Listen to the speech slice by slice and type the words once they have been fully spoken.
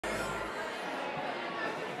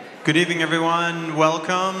Good evening, everyone.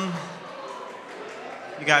 Welcome.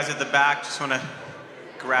 You guys at the back, just want to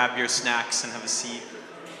grab your snacks and have a seat.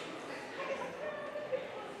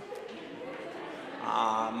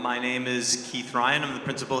 My name is Keith Ryan. I'm the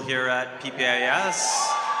principal here at PPAS.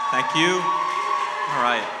 Thank you. All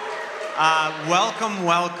right. Welcome,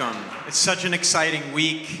 welcome. It's such an exciting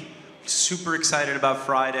week. Super excited about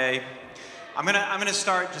Friday. I'm gonna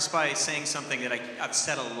start just by saying something that I've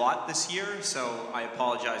said a lot this year, so I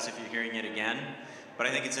apologize if you're hearing it again. But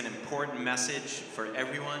I think it's an important message for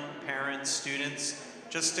everyone, parents, students.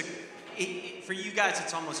 For you guys,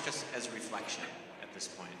 it's almost just as reflection at this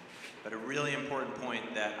point. But a really important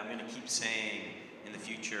point that I'm gonna keep saying in the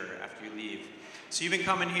future after you leave. So you've been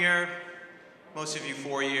coming here, most of you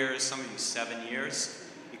 4 years, some of you 7 years.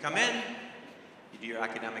 You come in, you do your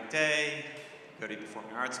academic day, go to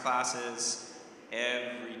performing arts classes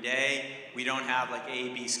every day. We don't have like A,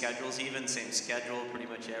 B schedules even, same schedule pretty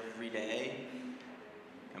much every day.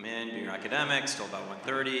 Come in, do your academics till about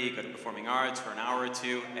 1:30, go to performing arts for an hour or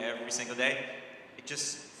two every single day. It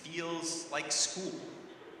just feels like school.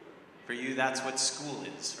 For you, that's what school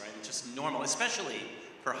is, right? It's just normal, especially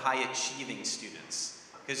for high achieving students.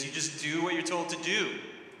 Because you just do what you're told to do,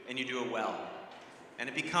 and you do it well. And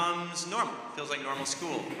it becomes normal, it feels like normal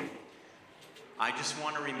school. I just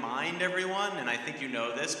want to remind everyone, and I think you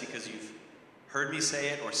know this because you've heard me say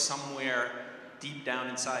it, or somewhere deep down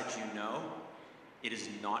inside you know, it is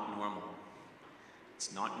not normal.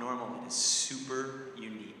 It's not normal, it is super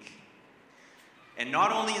unique. And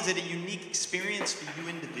not only is it a unique experience for you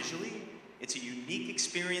individually, it's a unique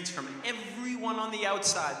experience from everyone on the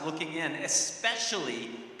outside looking in, especially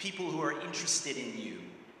people who are interested in you,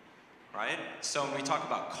 right? So when we talk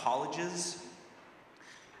about colleges,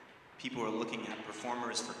 people who are looking at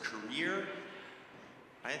performers for career,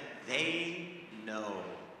 right? They know.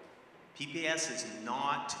 PPAS is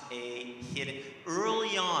not a hidden.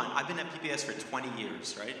 Early on, I've been at PPAS for 20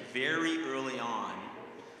 years, right? Very early on,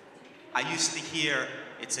 I used to hear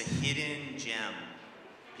it's a hidden gem.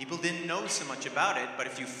 People didn't know so much about it, but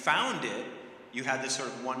if you found it, you had this sort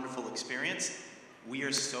of wonderful experience. We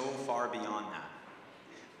are so far beyond that.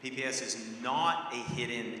 PPAS is not a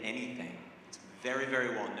hidden anything. It's very, very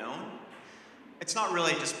well known. It's not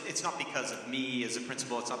really just, it's not because of me as a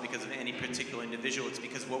principal, it's not because of any particular individual, it's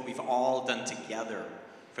because of what we've all done together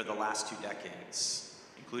for the last 2 decades,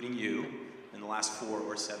 including you, in the last 4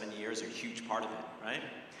 or 7 years are a huge part of it, right?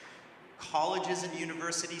 Colleges and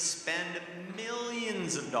universities spend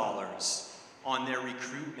millions of dollars on their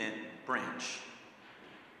recruitment branch.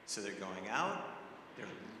 So they're going out,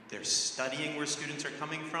 they're studying where students are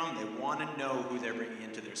coming from, they want to know who they're bringing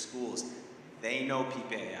into their schools. They know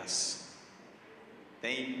PPAS.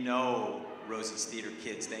 They know Rose's Theater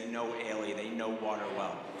Kids, they know Ailey, they know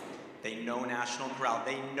Waterwell, they know National Chorale,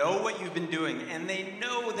 they know what you've been doing, and they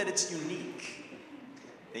know that it's unique.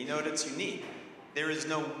 They know that it's unique. There is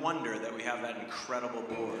no wonder that we have that incredible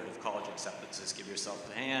board of college acceptances. Give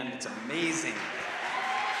yourself a hand, it's amazing.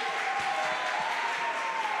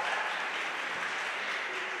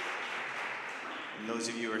 And those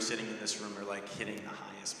of you who are sitting in this room are like hitting the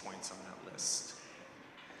highest points on that list.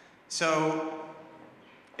 So,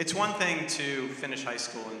 it's one thing to finish high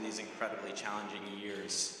school in these incredibly challenging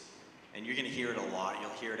years, and you're going to hear it a lot. You'll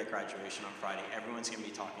hear it at graduation on Friday. Everyone's going to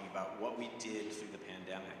be talking about what we did through the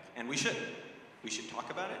pandemic, and we should. We should talk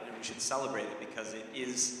about it, and we should celebrate it because it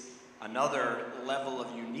is another level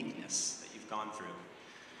of uniqueness that you've gone through.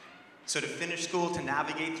 So to finish school, to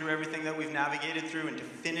navigate through everything that we've navigated through, and to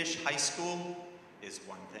finish high school is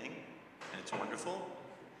one thing, and it's wonderful.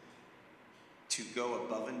 To go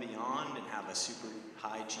above and beyond and have a super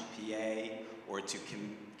high GPA, or to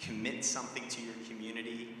commit something to your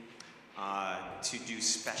community, to do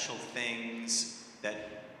special things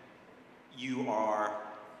that you are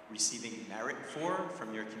receiving merit for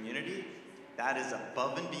from your community, that is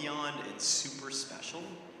above and beyond and super special.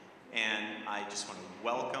 And I just want to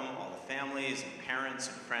welcome all the families and parents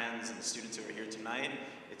and friends and the students who are here tonight.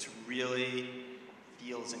 It really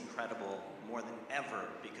feels incredible more than ever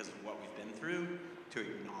because of what we've been through to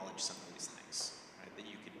acknowledge some of these things, right? That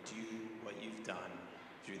you could do what you've done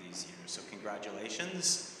through these years. So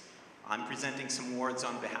congratulations. I'm presenting some awards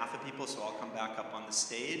on behalf of people, so I'll come back up on the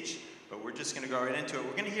stage, but we're just gonna go right into it.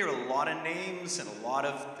 We're gonna hear a lot of names and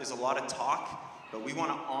there's a lot of talk, but we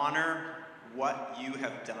wanna honor what you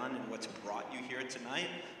have done and what's brought you here tonight.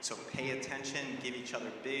 So pay attention, give each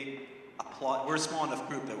other big applause. We're a small enough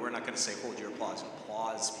group that we're not gonna say hold your applause.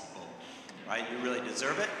 Applause people, right? You really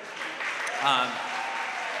deserve it.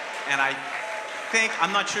 And I think,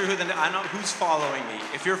 I'm not sure I don't know who's following me.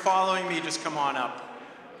 If you're following me, just come on up.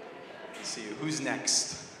 Let's see, who's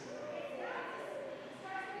next?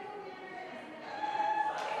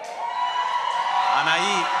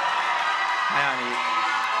 Anait. Hi, Anait.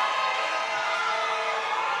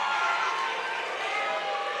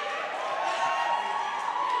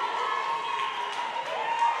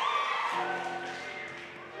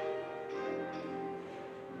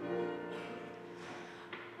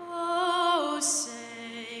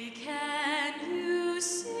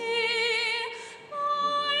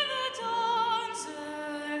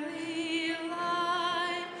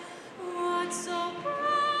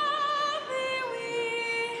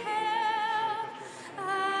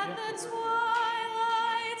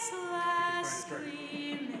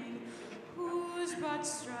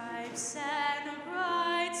 Stripes and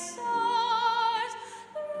bright stars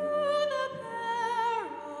through the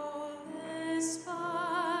perilous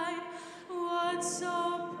fight. What so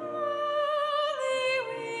proudly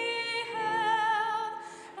we held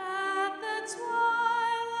at the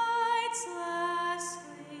twilight's last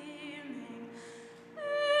gleaming,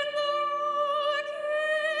 in the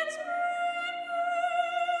rocket's red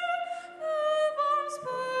glare, the bombs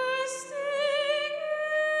bursting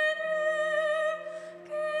in air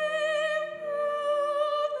gave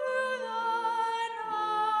proof through the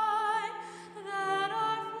night that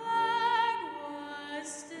our flag was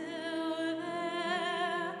still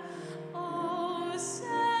there. Oh, say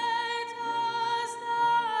does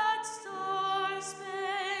that star-spangled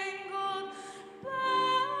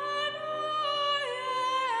banner yet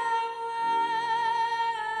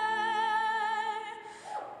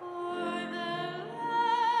wave o'er the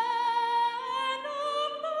land of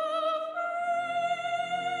the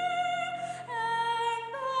and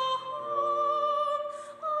the home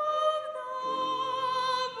of the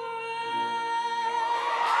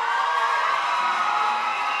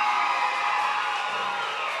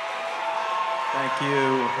Thank you,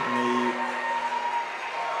 Anait.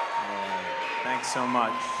 Thanks so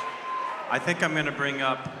much. I think I'm going to bring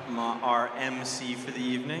up our MC for the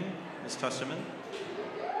evening, Ms. Tusserman.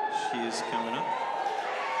 She is coming up.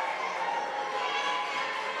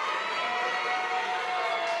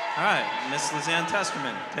 All right, Ms. Lizanne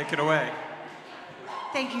Testerman, take it away.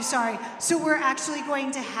 Thank you, sorry. So we're actually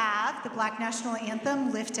going to have the Black National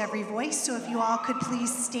Anthem, Lift Every Voice. So if you all could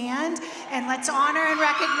please stand and let's honor and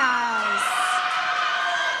recognize.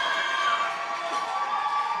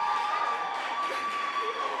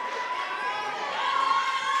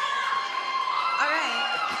 All right.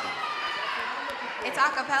 It's a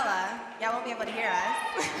cappella. Y'all won't be able to hear us.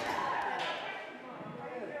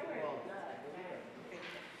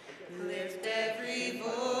 Lift every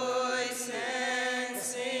voice and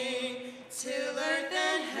sing till earth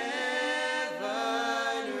and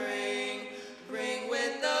heaven ring. Bring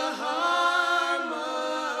with the harmonies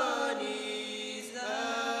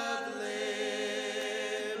of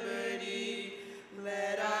liberty.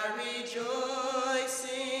 Let our rejoicing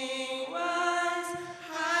rise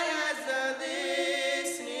high as the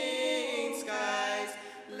listening skies.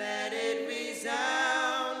 Let it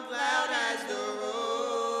resound loud as the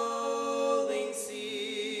rolling sea.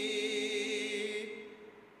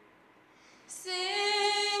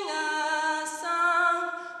 Sing a song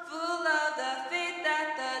full of the faith that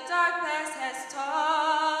the dark past has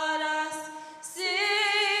taught us.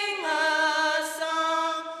 Sing a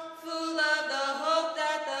song full of the hope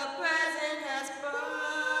that the present has brought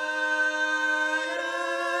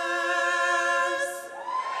us.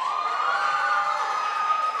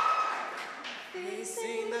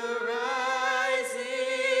 Facing the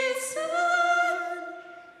rising sun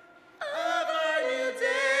of our new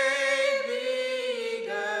day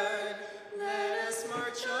begun, let us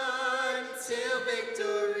march on till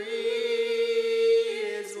victory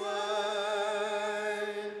is won.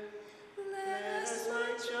 Let us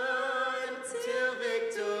march on till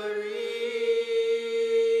victory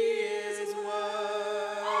is won.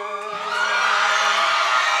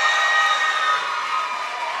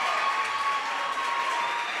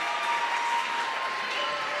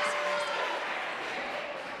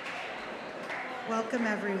 Welcome,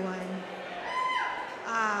 everyone.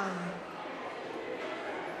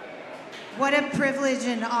 What a privilege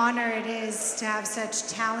and honor it is to have such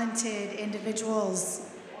talented individuals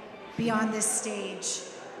be on this stage.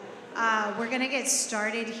 We're going to get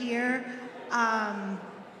started here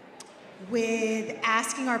with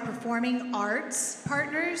asking our performing arts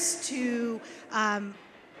partners to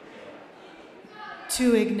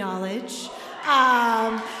acknowledge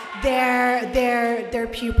their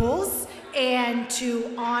pupils and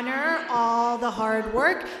to honor all the hard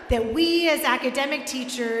work that we as academic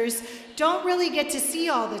teachers don't really get to see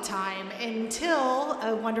all the time until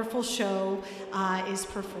a wonderful show is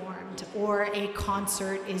performed or a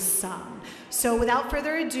concert is sung. So without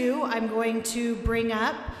further ado, I'm going to bring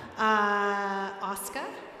up Oscar,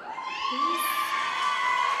 please.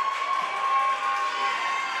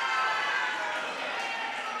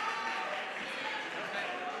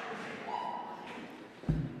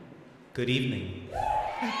 Good evening.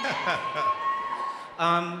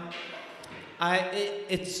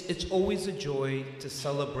 It's always a joy to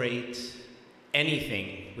celebrate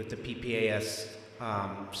anything with the PPAS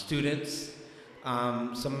students.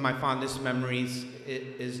 Some of my fondest memories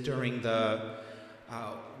is during the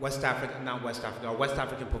West African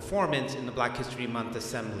performance in the Black History Month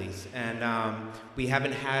assemblies. And we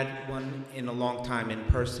haven't had one in a long time in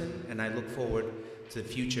person, and I look forward to the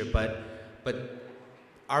future. But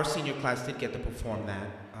our senior class did get to perform that.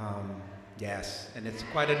 Yes, and it's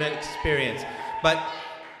quite an experience. But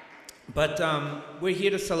we're here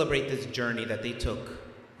to celebrate this journey that they took,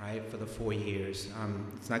 right, for the 4 years.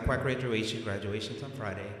 It's not quite graduation. Graduation's on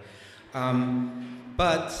Friday.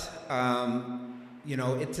 You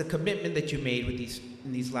know, it's a commitment that you made with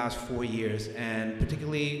in these last 4 years, and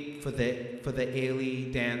particularly for the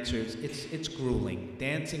Ailey dancers, it's grueling.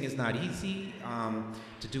 Dancing is not easy.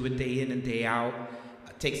 To do it day in and day out,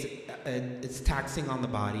 it's taxing on the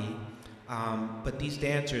body. But these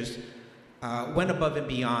dancers went above and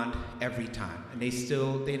beyond every time, and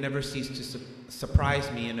they never cease to surprise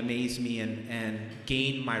me and amaze me and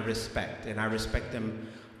gain my respect, and I respect them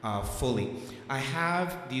fully. I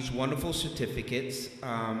have these wonderful certificates.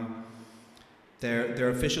 They're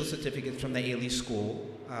official certificates from the Ailey School,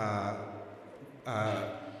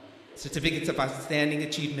 certificates of outstanding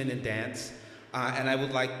achievement in dance. And I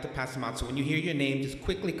would like to pass them out. So when you hear your name, just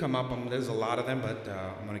quickly come up. There's a lot of them, but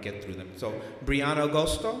I'm going to get through them. So Brianna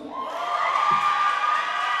Agosto.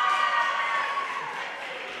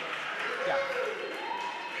 Yeah.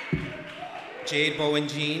 Jade Bowen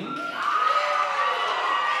Jean.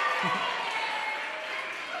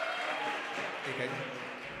 Okay.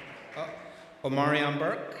 Omarion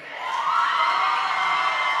Burke.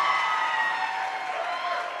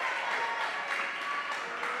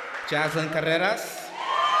 Jaslyn Carreras,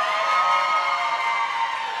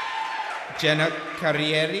 Jenna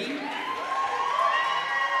Carrieri,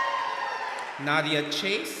 Nadia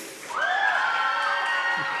Chase,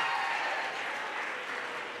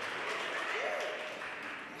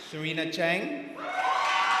 Serena Chang,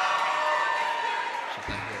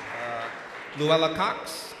 Luella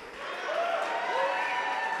Cox,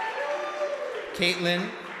 Caitlin,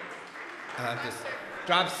 just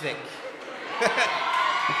dropstick.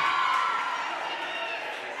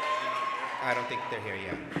 I don't think they're here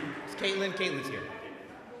yet. It's Caitlin. Caitlin's here.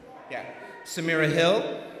 Yeah. Samira Hill.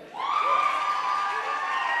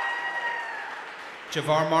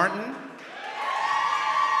 Javar Martin.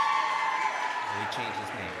 Oh, he changed his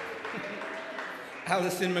name.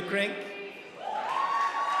 Allison McCrink.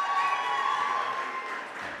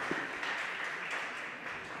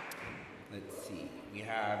 Let's see. We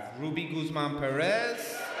have Ruby Guzman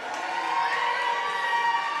Perez.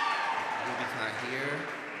 Ruby's not here.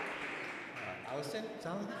 Allison?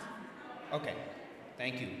 Okay,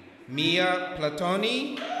 thank you. Mia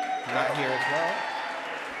Platoni, not here as well.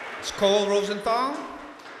 It's Cole Rosenthal.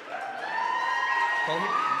 Cole here?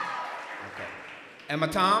 Okay. Emma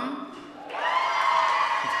Tom.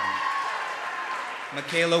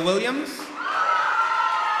 Michaela Williams.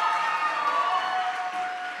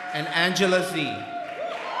 And Angela Z.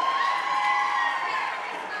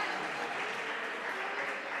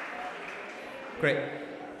 Great.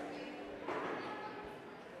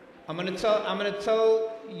 I'm gonna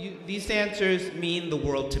tell you, these dancers mean the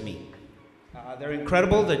world to me. They're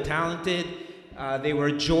incredible, they're talented, they were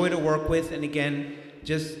a joy to work with, and again,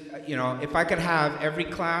 just, you know, if I could have every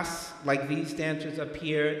class like these dancers up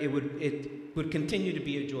here, it would continue to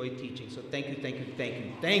be a joy teaching. So thank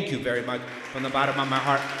you very much from the bottom of my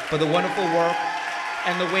heart for the wonderful work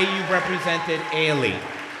and the way you represented Ailey.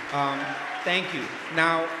 Thank you.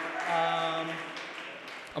 Now,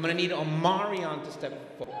 I'm gonna need Omarion to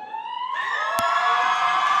step forward.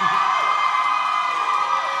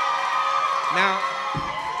 Now,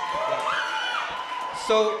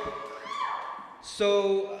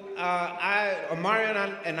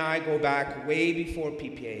 Omarion and I go back way before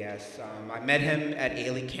PPAS. I met him at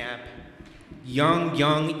Ailey Camp. Young,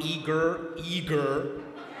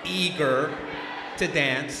 eager to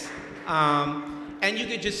dance. And you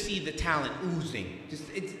could just see the talent oozing.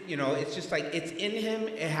 It's just like, it's in him.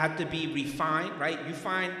 It had to be refined, right? You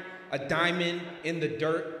find a diamond in the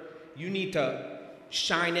dirt, you need to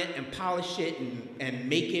shine it and polish it and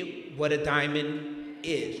make it what a diamond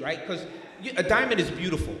is, right? Because a diamond is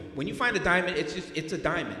beautiful. When you find a diamond, it's a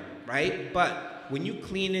diamond, right? But when you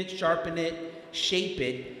clean it, sharpen it, shape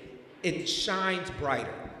it, it shines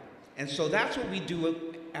brighter. And so that's what we do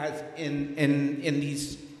as in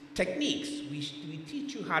these techniques. We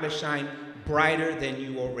teach you how to shine brighter than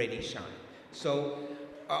you already shine. So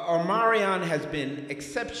Omarion has been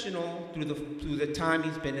exceptional through the time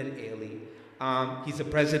he's been at Ailey. He's a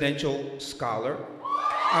presidential scholar.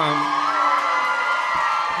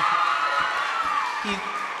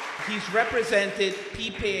 He's represented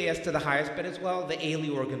PPAS to the highest, but as well the Ailey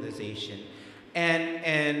organization. And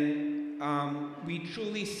we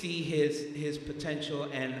truly see his potential,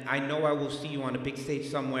 and I know I will see you on a big stage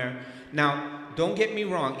somewhere. Now, don't get me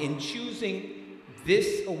wrong, in choosing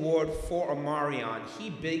this award for Omarion, he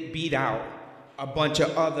beat out a bunch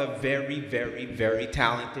of other very, very, very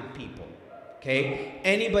talented people. Okay?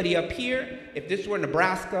 Anybody up here, if this were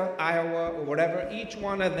Nebraska, Iowa, or whatever, each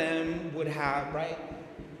one of them would have, right?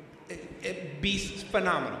 It'd be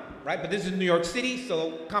phenomenal, right? But this is New York City,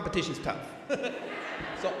 so competition's tough.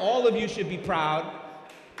 So all of you should be proud,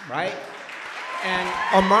 right? And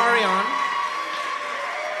Omarion,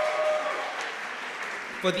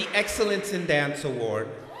 for the Excellence in Dance Award.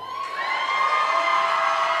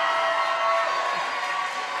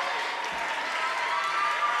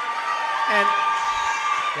 And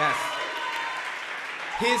yes,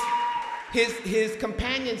 his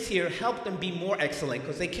companions here helped him be more excellent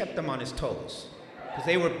because they kept him on his toes. Because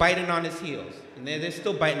they were biting on his heels. And they're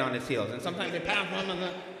still biting on his heels. And sometimes they pound on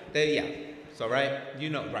them. Yeah. So, right? You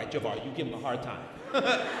know, right, Javar, you give him a hard time.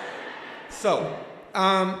 So,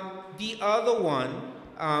 the other one,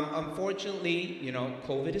 unfortunately, you know,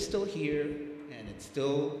 COVID is still here. And it's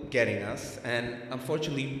still getting us. And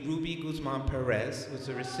unfortunately, Ruby Guzman Perez was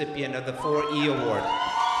the recipient of the 4E award.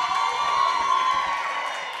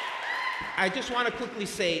 I just want to quickly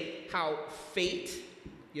say how fate,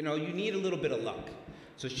 you know, you need a little bit of luck.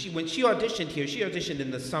 So when she auditioned here, she auditioned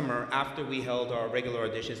in the summer after we held our regular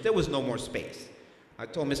auditions. There was no more space. I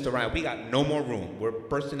told Mr. Ryan, we got no more room. We're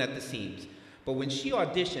bursting at the seams. But when she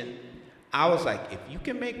auditioned, I was like, if you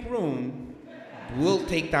can make room, we'll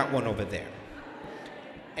take that one over there.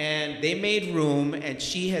 And they made room, and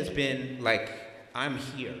she has been like, I'm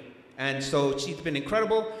here. And so she's been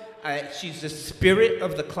incredible. She's the spirit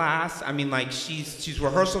of the class. I mean, like, she's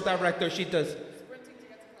rehearsal director. She does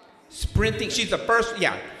sprinting. She's the first,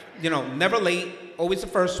 yeah, you know, never late, always the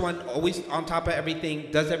first one, always on top of everything,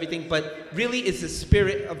 does everything, but really it's the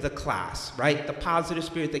spirit of the class, right? The positive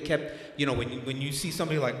spirit that kept, you know, when you see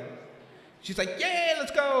somebody like, she's like, yeah,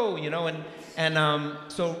 let's go, you know, and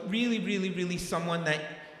so really, really, really someone that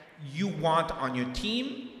you want on your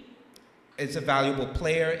team. Is a valuable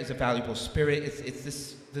player, is a valuable spirit, it's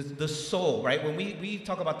this, the soul, right? When we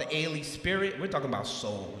talk about the Ailey spirit, we're talking about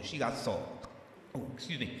soul. She got soul. Oh,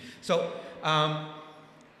 excuse me. So, I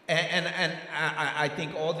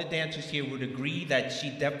think all the dancers here would agree that she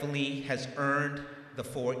definitely has earned the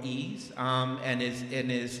 4 E's and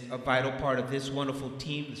is a vital part of this wonderful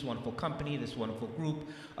team, this wonderful company, this wonderful group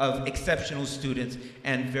of exceptional students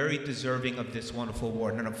and very deserving of this wonderful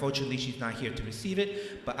award. And unfortunately, she's not here to receive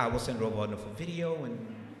it, but I will send her a wonderful video and,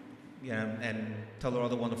 you know, and tell her all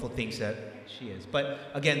the wonderful things that she is. But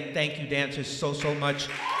again, thank you dancers so much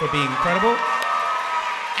for being incredible.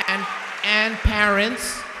 And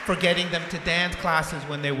parents for getting them to dance classes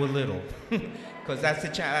when they were little. Because that's the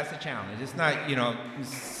challenge. It's not, you know,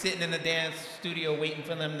 sitting in the dance studio waiting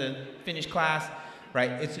for them to finish class, right?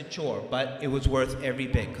 It's a chore, but it was worth every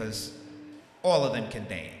bit because all of them can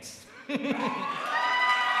dance. Thank you.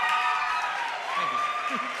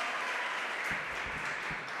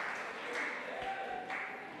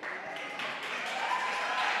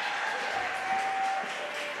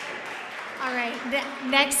 All right,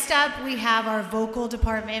 next up we have our vocal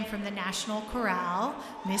department from the National Chorale,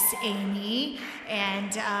 Miss Amy,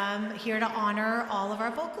 and here to honor all of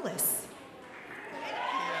our vocalists.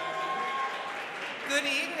 Good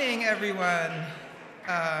evening, everyone.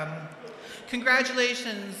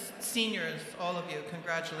 Congratulations, seniors, all of you,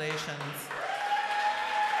 congratulations.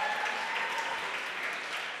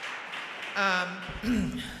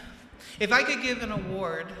 If I could give an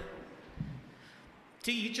award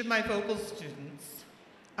to each of my vocal students,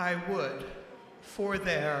 I would, for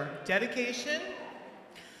their dedication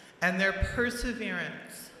and their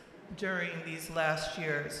perseverance during these last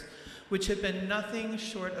years, which have been nothing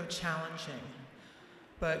short of challenging.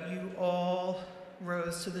 But you all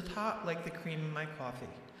rose to the top like the cream in my coffee.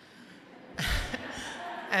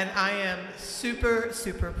 And I am super,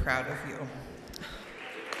 super proud of you.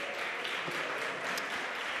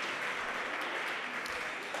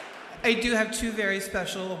 I do have two very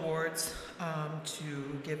special awards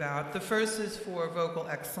to give out. The first is for vocal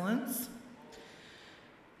excellence.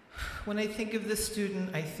 When I think of this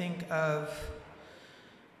student, I think of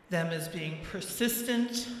them as being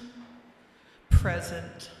persistent,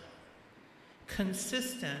 present,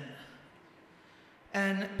 consistent,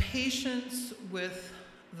 and patience with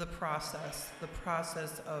the process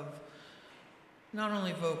of not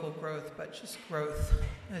only vocal growth, but just growth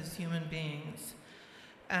as human beings.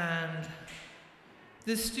 And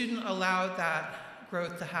this student allowed that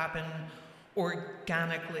growth to happen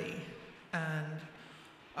organically and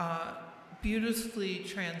beautifully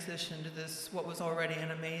transitioned this, what was already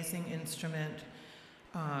an amazing instrument,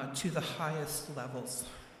 to the highest levels.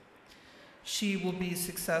 She will be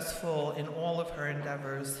successful in all of her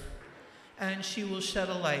endeavors, and she will shed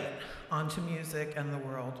a light onto music and the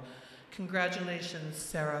world. Congratulations,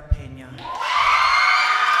 Sarah Pena.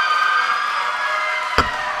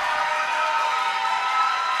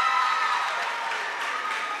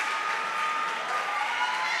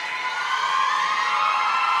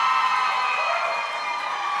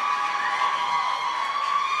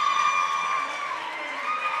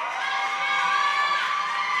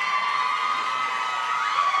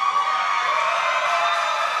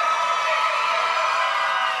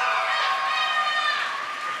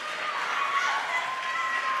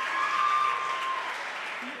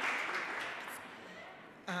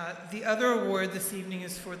 The other award this evening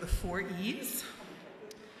is for the 4 E's.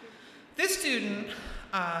 This student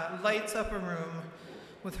lights up a room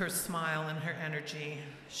with her smile and her energy.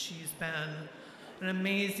 She's been an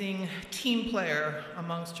amazing team player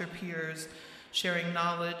amongst her peers, sharing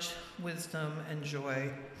knowledge, wisdom, and joy.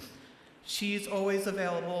 She's always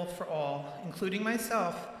available for all, including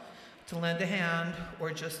myself, to lend a hand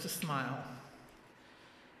or just to smile.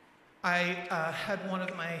 I had one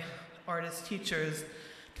of my artist teachers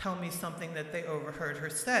tell me something that they overheard her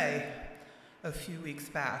say a few weeks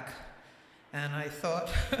back. And I thought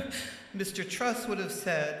Mr. Truss would have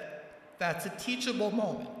said, "That's a teachable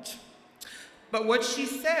moment." But what she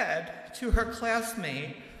said to her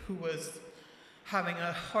classmate who was having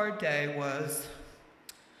a hard day was,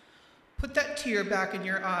 "Put that tear back in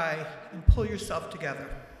your eye and pull yourself together."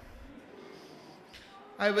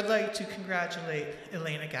 I would like to congratulate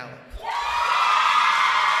Elena Gallup.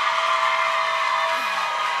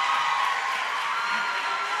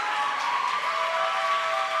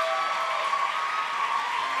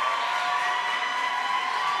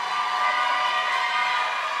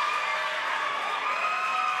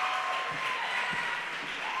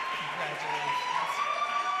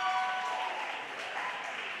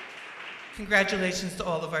 Congratulations to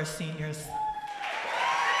all of our seniors.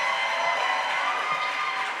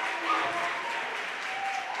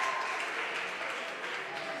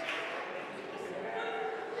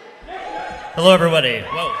 Hello, everybody.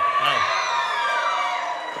 Whoa. Wow.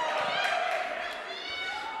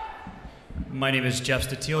 My name is Jeff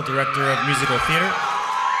Statiel, Director of Musical Theater.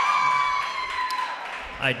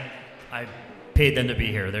 I paid them to be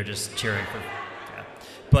here. They're just cheering for.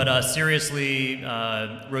 But seriously,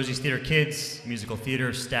 Rosie's Theater Kids, musical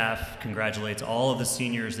theater staff congratulates all of the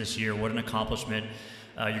seniors this year. What an accomplishment.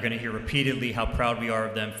 You're going to hear repeatedly how proud we are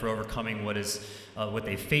of them for overcoming what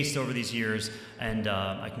they faced over these years. And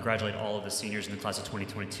I congratulate all of the seniors in the class of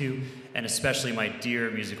 2022, and especially my dear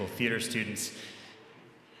musical theater students.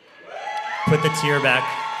 Put the tear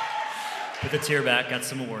back. Put the tear back. Got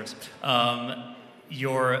some awards.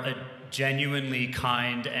 You're a genuinely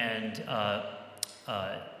kind and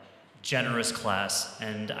generous class,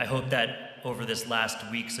 and I hope that over this last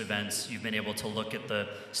week's events you've been able to look at the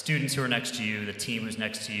students who are next to you, the team who's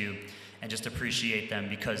next to you, and just appreciate them,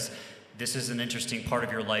 because this is an interesting part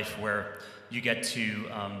of your life where you get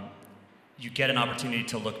an opportunity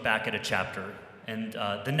to look back at a chapter, and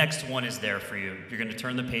the next one is there for you. You're going to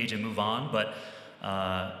turn the page and move on, but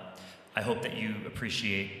I hope that you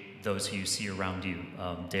appreciate those who you see around you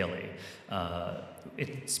daily.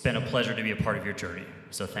 It's been a pleasure to be a part of your journey,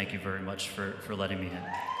 so thank you very much for letting me in.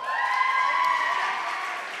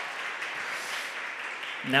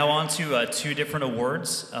 Now on to 2 different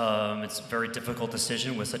awards. It's a very difficult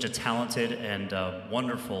decision with such a talented and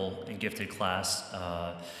wonderful and gifted class.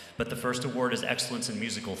 But the first award is Excellence in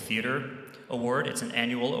Musical Theater Award. It's an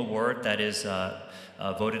annual award that is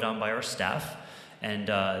voted on by our staff. And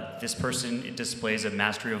this person displays a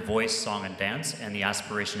mastery of voice, song, and dance, and the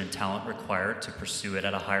aspiration and talent required to pursue it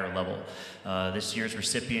at a higher level. This year's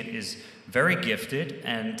recipient is very gifted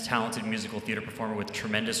and talented musical theater performer with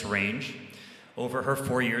tremendous range. Over her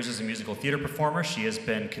 4 years as a musical theater performer, she has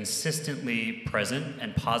been consistently present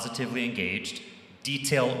and positively engaged,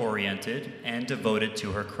 detail-oriented, and devoted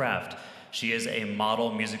to her craft. She is a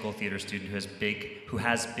model musical theater student who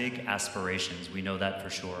has big aspirations. We know that for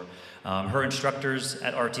sure. Her instructors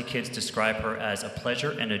at RT Kids describe her as a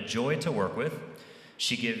pleasure and a joy to work with.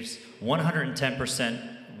 She gives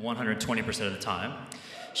 110%, 120% of the time.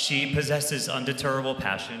 She possesses undeterrable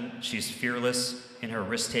passion. She's fearless in her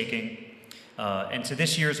risk-taking. And to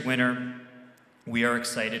this year's winner, we are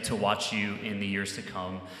excited to watch you in the years to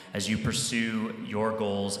come as you pursue your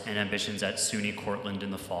goals and ambitions at SUNY Cortland in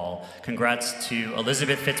the fall. Congrats to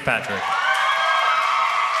Elizabeth Fitzpatrick.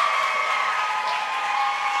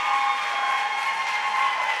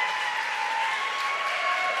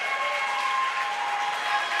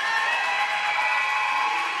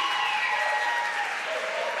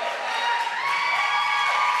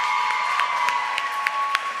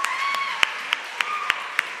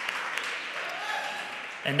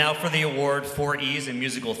 And now for the award 4Es in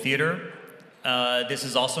musical theater. This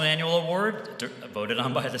is also an annual award, voted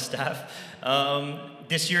on by the staff.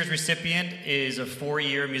 This year's recipient is a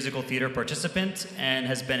 4-year musical theater participant and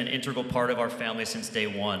has been an integral part of our family since day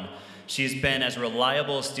one. She's been as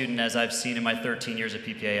reliable a student as I've seen in my 13 years at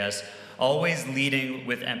PPAS, always leading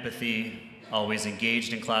with empathy, always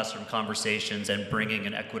engaged in classroom conversations and bringing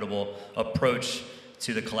an equitable approach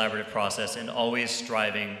to the collaborative process, and always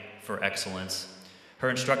striving for excellence. Her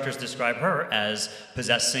instructors describe her as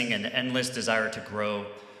possessing an endless desire to grow,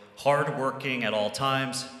 hardworking at all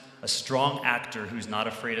times, a strong actor who's not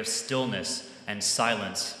afraid of stillness and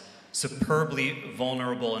silence, superbly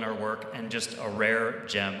vulnerable in her work, and just a rare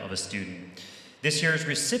gem of a student. This year's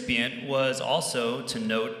recipient was also, to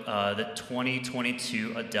note, the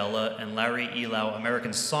 2022 Adela and Larry Elau American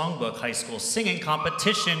Songbook High School Singing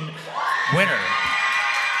Competition winner.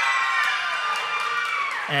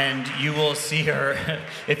 And you will see her,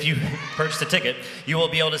 if you purchase a ticket, you will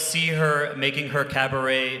be able to see her making her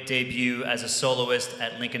cabaret debut as a soloist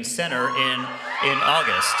at Lincoln Center in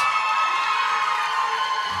August.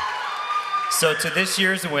 So to this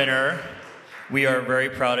year's winner, we are very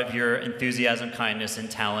proud of your enthusiasm, kindness, and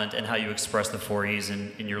talent, and how you express the 4Es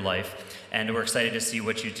in your life. And we're excited to see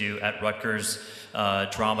what you do at Rutgers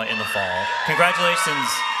Drama in the fall.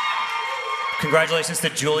 Congratulations to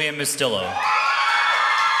Julian Mistillo.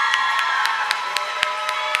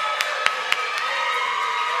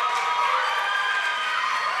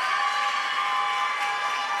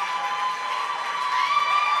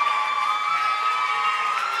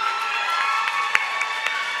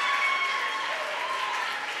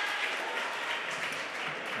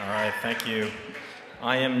 Thank you.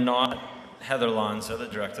 I am not Heather Lonzo, the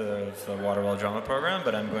director of the Waterwell Drama Program,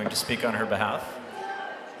 but I'm going to speak on her behalf.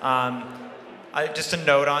 Just a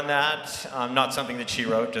note on that, not something that she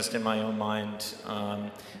wrote, just in my own mind.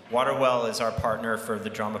 Waterwell is our partner for the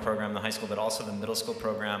drama program in the high school, but also the middle school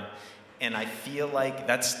program. And I feel like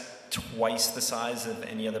that's twice the size of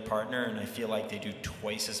any other partner, and I feel like they do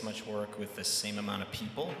twice as much work with the same amount of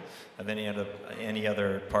people of any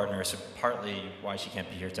other partner. So partly why she can't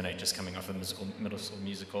be here tonight, just coming off the middle school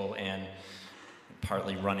musical, and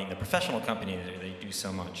partly running the professional company that they do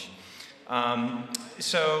so much.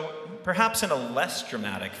 So perhaps in a less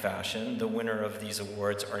dramatic fashion, the winner of these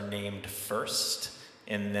awards are named first,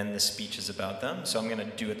 and then the speech is about them. So I'm going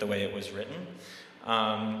to do it the way it was written.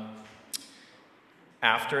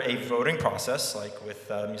 After a voting process, like with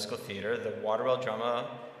musical theater, the Waterwell Drama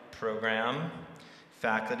Program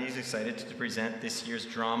faculty is excited to present this year's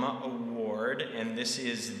Drama Award, and this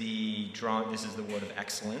is the Award of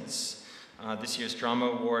Excellence. This year's Drama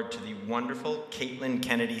Award to the wonderful Caitlin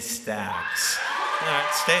Kennedy Staggs. All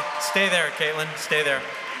right, stay there, Caitlin, stay there.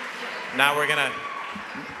 Now we're gonna,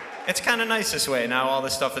 it's kind of nice this way. Now all the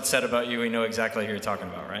stuff that's said about you, we know exactly who you're talking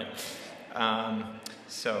about, right?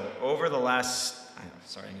 So over the last,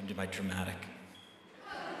 sorry, I'm gonna do my dramatic.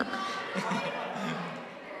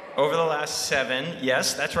 Over the last 7,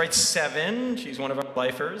 yes, that's right, 7, she's one of our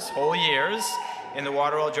lifers, whole years in the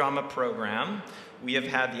Waterwell Drama Program, we have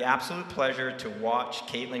had the absolute pleasure to watch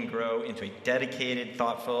Caitlin grow into a dedicated,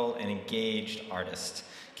 thoughtful, and engaged artist.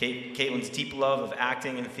 Caitlin's deep love of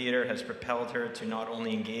acting and theater has propelled her to not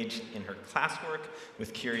only engage in her classwork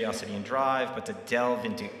with curiosity and drive, but to delve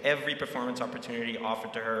into every performance opportunity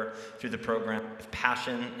offered to her through the program with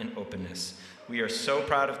passion and openness. We are so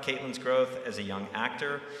proud of Caitlin's growth as a young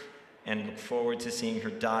actor and look forward to seeing her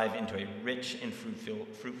dive into a rich and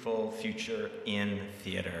fruitful future in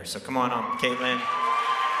theater. So come on up, Caitlin.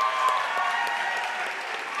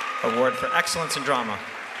 Award for Excellence in Drama.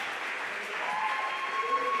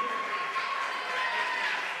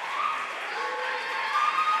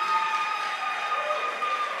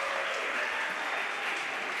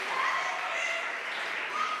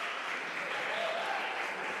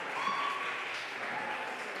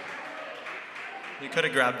 You could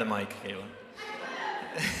have grabbed the mic, Caitlin.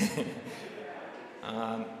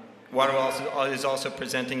 Waterwell is also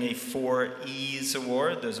presenting a 4 E's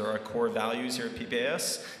award. Those are our core values here at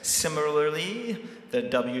PPAS. Similarly, the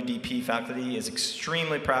WDP faculty is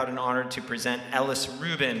extremely proud and honored to present Ellis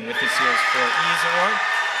Rubin with this year's 4 E's award.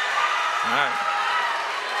 All right.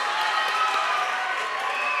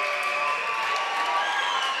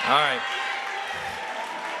 All right.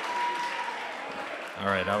 All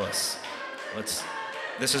right, Ellis.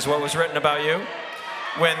 This is what was written about you.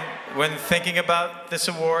 When thinking about this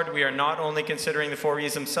award, we are not only considering the 4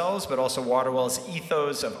 E's themselves, but also Waterwell's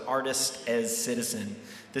ethos of artist as citizen.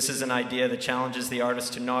 This is an idea that challenges the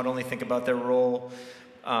artist to not only think about their role,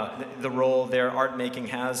 the role their art making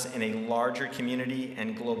has in a larger community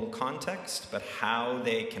and global context, but how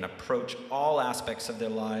they can approach all aspects of their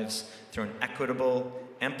lives through an equitable,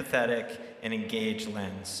 empathetic, and engaged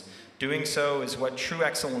lens. Doing so is what true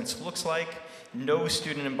excellence looks like. No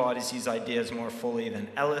student embodies these ideas more fully than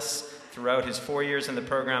Ellis. Throughout his 4 years in the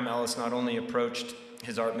program, Ellis not only approached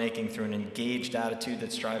his art making through an engaged attitude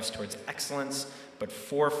that strives towards excellence, but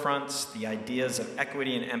forefronts the ideas of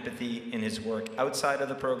equity and empathy in his work outside of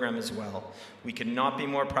the program as well. We could not be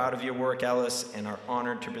more proud of your work, Ellis, and are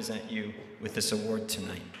honored to present you with this award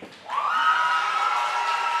tonight.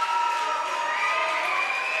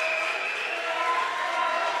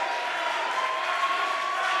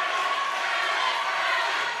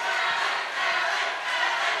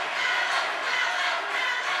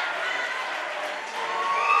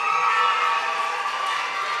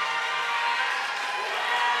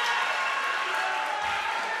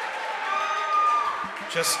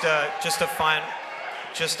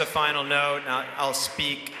 Just a final note. Now, I'll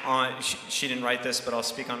speak on. She didn't write this, but I'll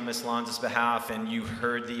speak on Ms. Lanza's behalf. And you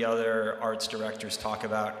heard the other arts directors talk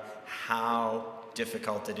about how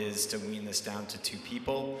difficult it is to wean this down to 2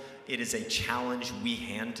 people. It is a challenge we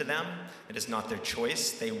hand to them. It is not their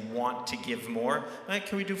choice. They want to give more. Like,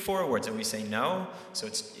 can we do 4 awards? And we say no. So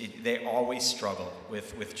they always struggle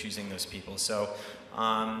with choosing those people. So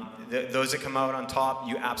those that come out on top,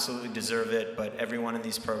 you absolutely deserve it. But everyone in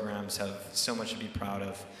these programs have so much to be proud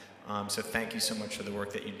of. So thank you so much for the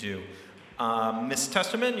work that you do. Ms.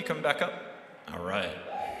 Testerman, you coming back up? All right.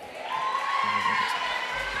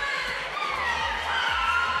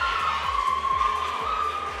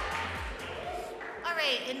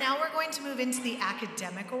 And now we're going to move into the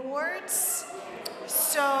academic awards.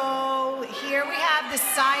 So here we have the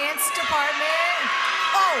science department.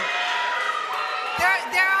 Oh,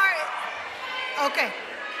 there are, okay.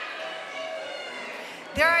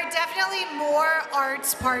 There are definitely more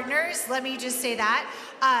arts partners, let me just say that.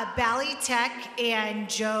 Bally Tech and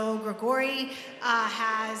Joe Grigori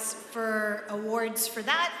has for awards for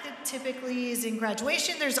that typically is in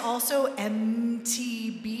graduation. There's also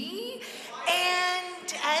MTB and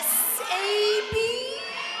SAB.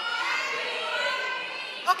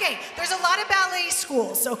 Okay, there's a lot of ballet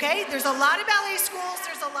schools, okay? There's a lot of ballet schools,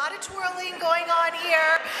 there's a lot of twirling going on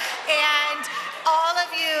here, and all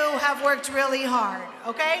of you have worked really hard,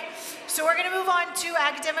 okay? So we're gonna move on to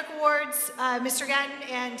academic awards. Mr. Gatton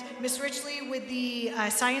and Ms. Richley with the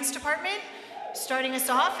science department, starting us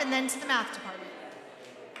off, and then to the math department.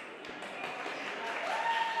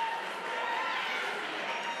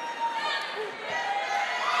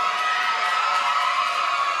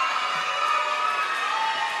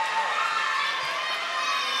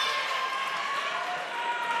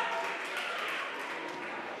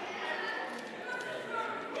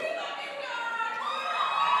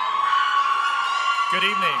 Good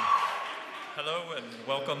evening. Hello and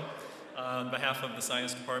welcome. On behalf of the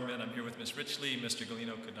Science Department, I'm here with Ms. Richley. Mr.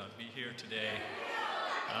 Galino could not be here today,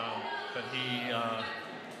 but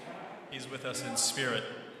he's with us in spirit.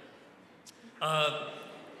 I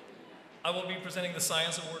will be presenting the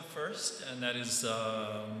Science Award first, and that is,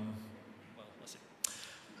 well, let's see.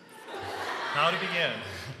 How to begin.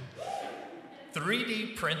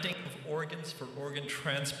 3D printing of organs for organ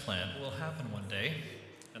transplant will happen one day.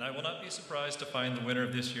 And I will not be surprised to find the winner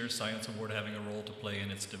of this year's Science Award having a role to play in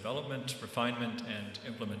its development, refinement, and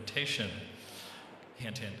implementation.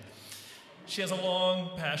 Hint, hint. She has a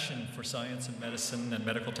long passion for science and medicine and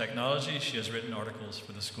medical technology. She has written articles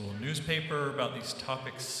for the school newspaper about these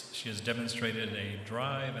topics. She has demonstrated a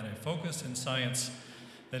drive and a focus in science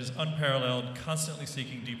that is unparalleled, constantly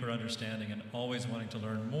seeking deeper understanding and always wanting to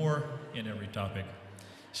learn more in every topic.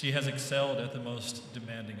 She has excelled at the most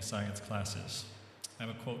demanding science classes. I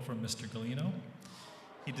have a quote from Mr. Galino.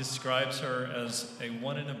 He describes her as a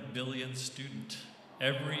 1 in a billion student.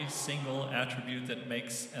 Every single attribute that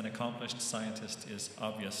makes an accomplished scientist is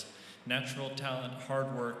obvious. natural talent,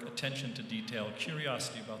 hard work, attention to detail,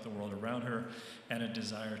 curiosity about the world around her, and a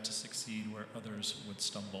desire to succeed where others would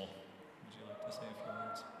stumble. Would you like to say a few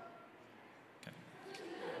words? Okay.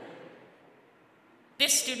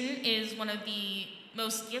 This student is one of the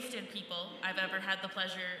most gifted people I've ever had the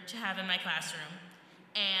pleasure to have in my classroom.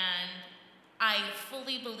 And I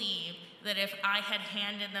fully believe that if I had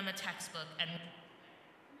handed them a textbook, and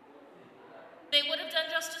they would have done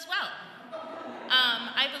just as well.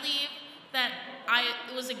 I believe that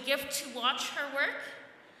it was a gift to watch her work,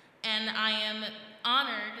 and I am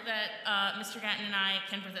honored that Mr. Gatton and I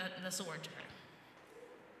can present this award to her.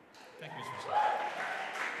 Thank you, Mr.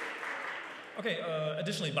 Okay,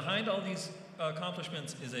 additionally, behind all these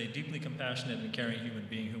accomplishments is a deeply compassionate and caring human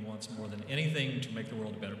being who wants more than anything to make the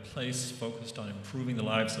world a better place, focused on improving the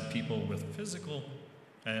lives of people with physical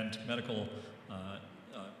and medical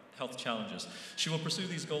health challenges. She will pursue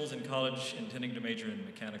these goals in college, intending to major in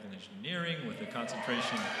mechanical engineering with a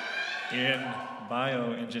concentration in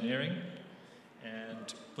bioengineering.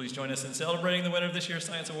 And please join us in celebrating the winner of this year's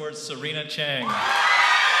Science Awards, Serena Chang.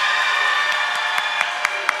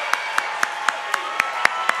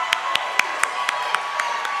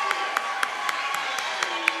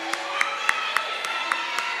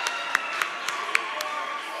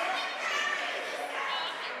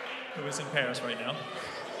 Who is in Paris right now.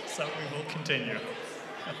 So we will continue.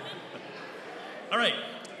 All right,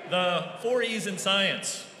 the 4 E's in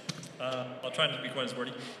science. I'll try not to be quite as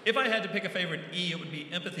wordy. If I had to pick a favorite E, it would be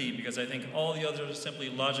empathy, because I think all the others are simply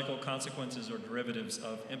logical consequences or derivatives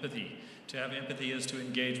of empathy. To have empathy is to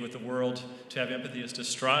engage with the world. To have empathy is to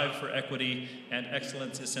strive for equity, and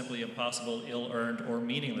excellence is simply impossible, ill-earned, or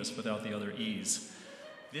meaningless without the other E's.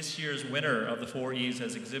 This year's winner of the 4 E's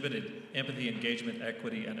has exhibited empathy, engagement,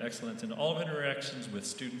 equity, and excellence in all of her interactions with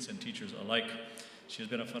students and teachers alike. She has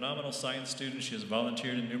been a phenomenal science student. She has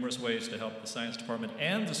volunteered in numerous ways to help the science department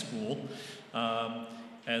and the school.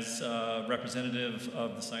 As a representative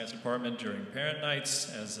of the science department during parent nights,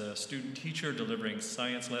 as a student teacher delivering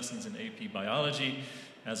science lessons in AP biology,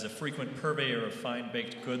 as a frequent purveyor of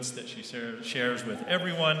fine-baked goods that she shares with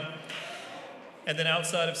everyone. And then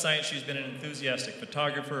outside of science, she's been an enthusiastic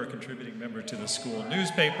photographer, a contributing member to the school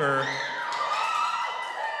newspaper,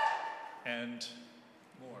 and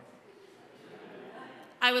more.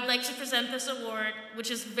 I would like to present this award, which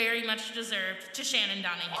is very much deserved, to Shannon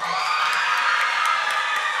Donahue.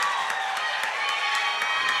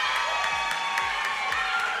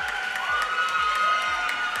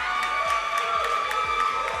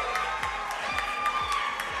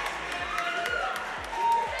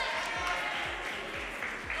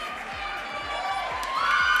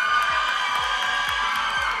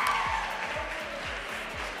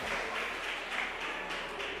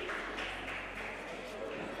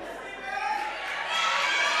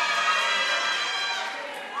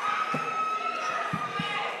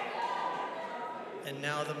 And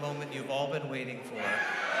now the moment you've all been waiting for.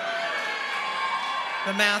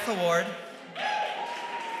 The Math Award.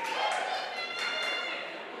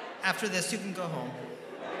 After this, you can go home.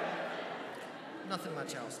 Nothing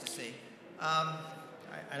much else to see.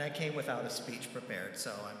 And I came without a speech prepared,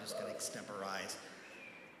 so I'm just going to extemporize.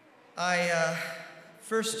 I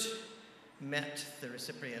first met the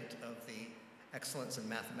recipient of the Excellence in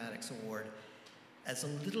Mathematics Award as a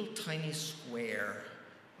little tiny square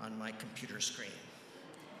on my computer screen.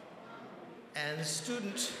 And the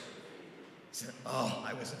student said, "Oh,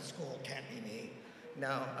 I was in school, can't be me."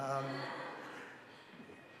 No.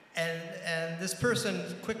 And this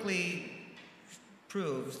person quickly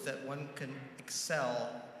proves that one can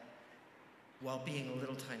excel while being a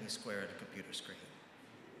little tiny square at a computer screen.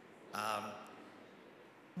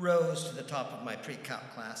 Rose to the top of my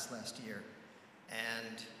pre-calc class last year.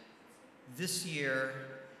 And this year,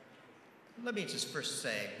 let me just first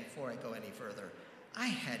say, before I go any further, I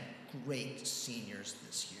had great seniors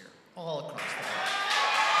this year, all across the board.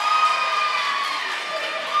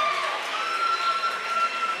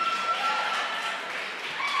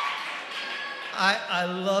 I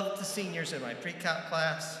loved the seniors in my pre-calc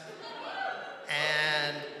class,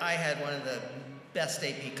 and I had one of the best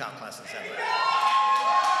AP calc classes ever.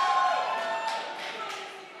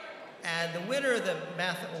 And the winner of the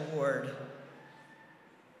Math Award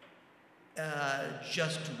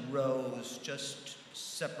just rose, just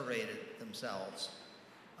separated themselves.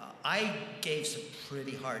 I gave some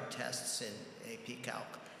pretty hard tests in AP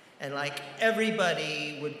Calc, and like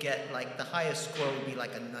everybody would get, like the highest score would be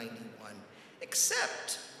like a 91,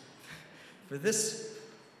 except for this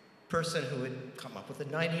person who had come up with a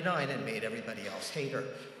 99 and made everybody else hate her.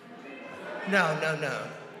 No,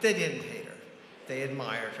 they didn't hate her. They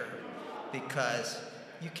admired her because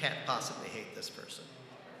you can't possibly hate this person.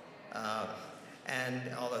 And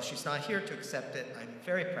although she's not here to accept it, I'm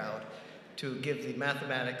very proud to give the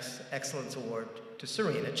Mathematics Excellence Award to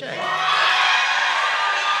Serena Che.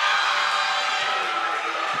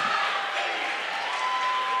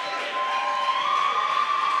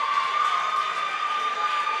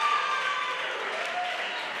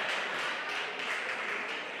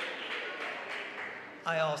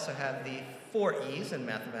 I also have the 4 E's in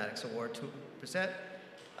Mathematics Award to present.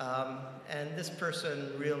 And this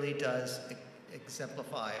person really does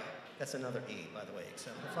exemplify, that's another E, by the way,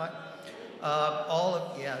 exemplify.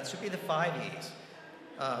 It should be the 5 E's.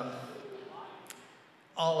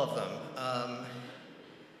 All of them.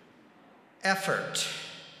 Effort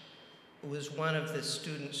was one of the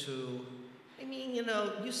students who, I mean, you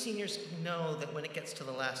know, you seniors know that when it gets to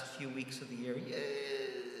the last few weeks of the year, you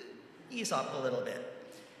ease up a little bit.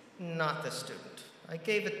 Not this student. I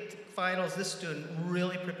gave it finals. This student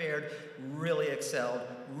really prepared, really excelled,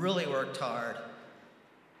 really worked hard.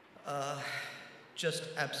 Just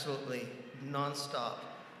absolutely nonstop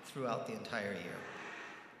throughout the entire year.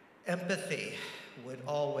 Empathy would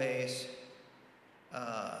always,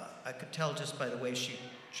 I could tell just by the way she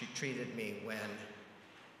treated me when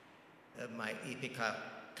my EP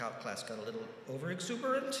Calc class got a little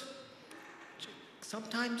over-exuberant. She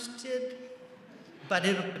sometimes did, but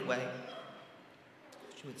in a good way.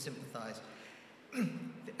 She would sympathize. The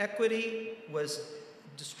equity was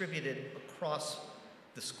distributed across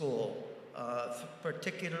the school,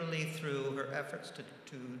 particularly through her efforts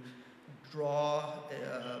to draw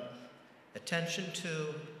attention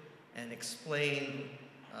to and explain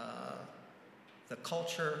the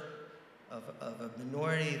culture of a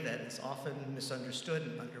minority that is often misunderstood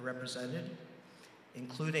and underrepresented,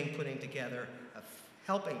 including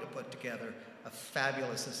helping to put together a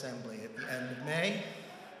fabulous assembly at the end of May.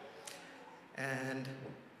 And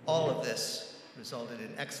all of this resulted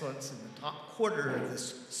in excellence in the top quarter of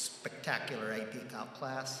this spectacular AP Calc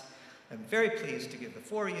class. I'm very pleased to give the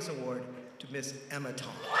 4 E's Award to Miss Emma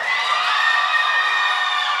Tong.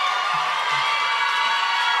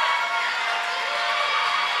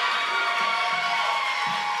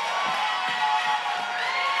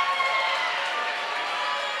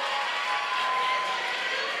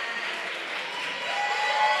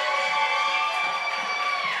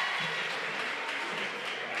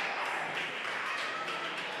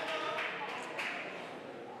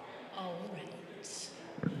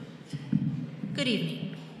 Good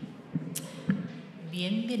evening.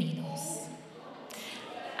 Bienvenidos.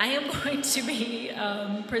 I am going to be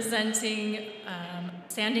presenting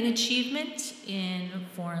Standing Achievement in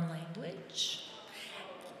Foreign Language.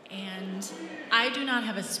 And I do not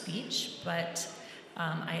have a speech, but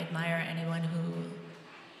I admire anyone who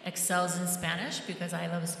excels in Spanish because I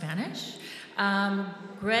love Spanish.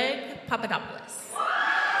 Greg Papadopoulos.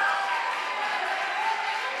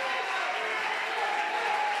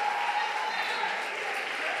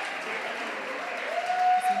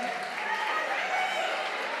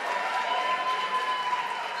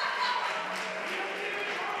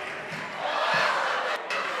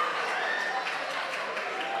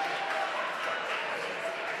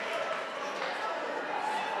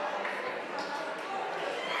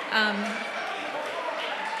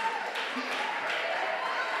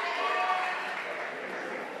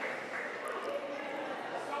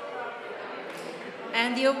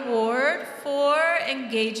 And the award for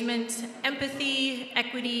engagement, empathy,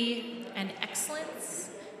 equity, and excellence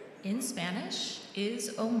in Spanish is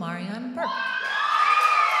Omarion Burke.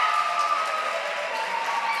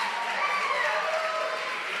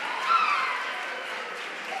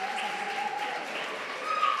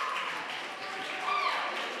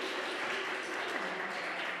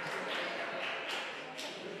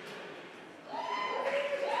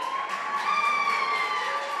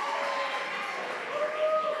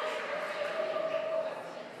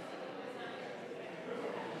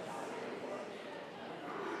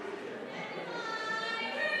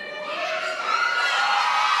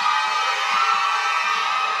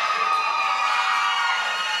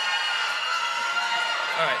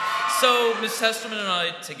 So Ms. Testerman and I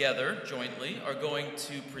together, jointly, are going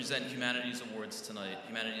to present Humanities Awards tonight.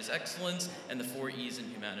 Humanities Excellence and the 4 E's in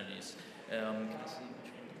Humanities. Can I see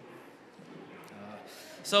which one?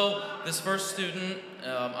 So this first student,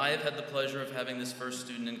 I have had the pleasure of having this first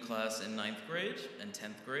student in class in 9th grade and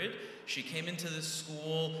 10th grade. She came into this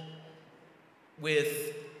school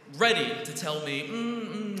ready to tell me,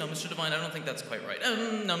 no, Mr. Devine, I don't think that's quite right.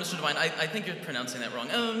 No, Mr. Devine, I think you're pronouncing that wrong.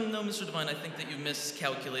 No, Mr. Devine, I think that you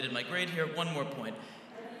miscalculated my grade here. One more point.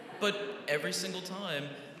 But every single time,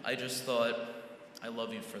 I just thought, I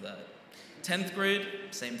love you for that. 10th grade,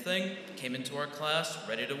 same thing, came into our class,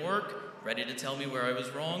 ready to work, ready to tell me where I was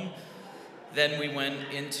wrong. Then we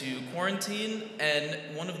went into quarantine,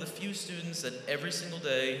 and one of the few students that every single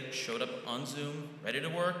day showed up on Zoom, ready to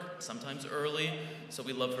work, sometimes early, so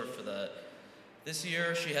we love her for that. This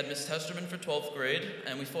year, she had Miss Testerman for 12th grade,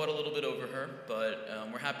 and we fought a little bit over her, but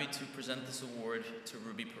we're happy to present this award to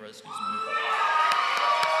Ruby Perez-Guzman.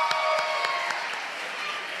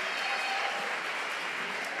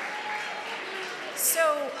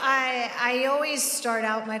 So I always start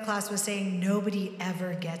out my class with saying nobody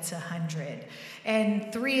ever gets 100.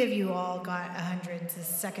 And 3 of you all got 100 this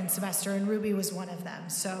second semester, and Ruby was one of them.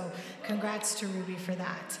 So congrats to Ruby for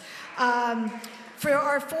that. For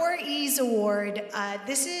our 4Es award,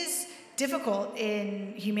 this is difficult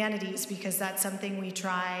in humanities because that's something we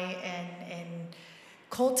try and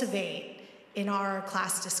cultivate in our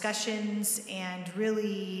class discussions and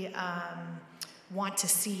really want to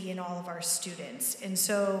see in all of our students. And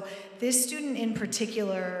so this student in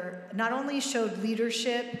particular not only showed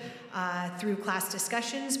leadership through class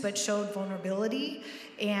discussions, but showed vulnerability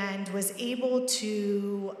and was able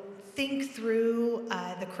to think through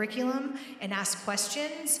the curriculum and ask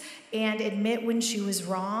questions and admit when she was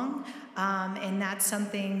wrong. And that's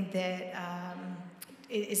something that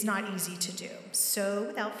is not easy to do. So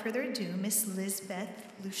without further ado, Miss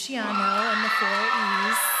Lizbeth Luciano and the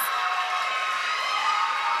 4Es.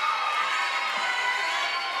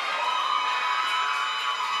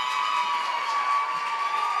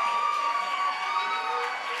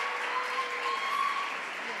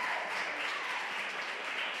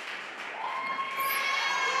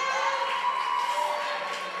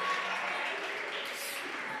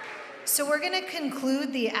 So we're going to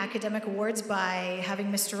conclude the academic awards by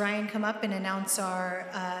having Mr. Ryan come up and announce our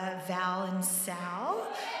Val and Sal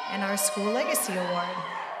and our School Legacy Award.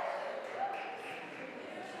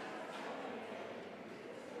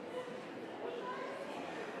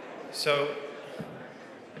 So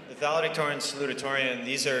the valedictorian and salutatorian,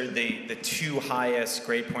 these are the 2 highest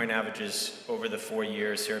grade point averages over the 4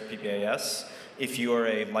 years here at PPAS. If you are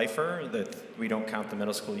a lifer, we don't count the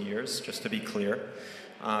middle school years, just to be clear.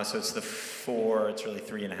 So it's it's really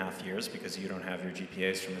 3.5 years because you don't have your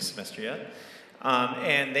GPAs from the semester yet.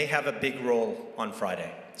 And they have a big role on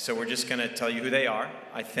Friday. So we're just gonna tell you who they are.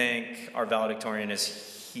 I think our valedictorian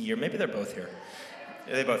is here. Maybe they're both here.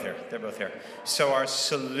 Yeah, they're both here. They're both here. So our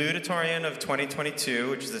salutatorian of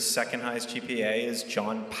 2022, which is the 2nd highest GPA, is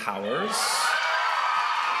John Powers.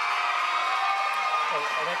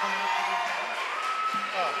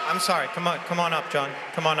 Oh, I'm sorry. Come on up, John.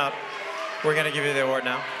 Come on up. We're going to give you the award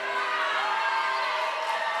now.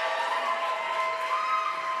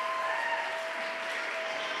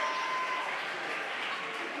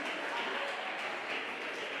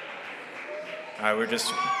 All right,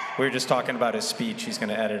 we were just talking about his speech. He's going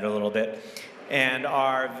to edit a little bit. And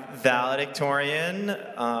our valedictorian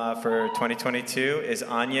for 2022 is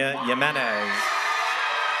Anya Jimenez.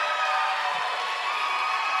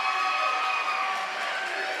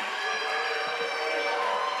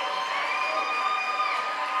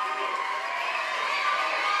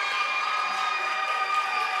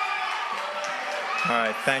 All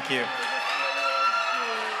right, thank you.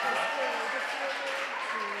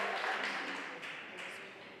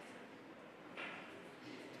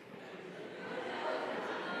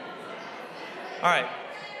 All right.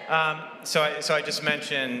 So I just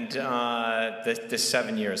mentioned the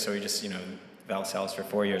 7 years. So we just, Val Sal's for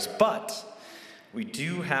 4 years. But we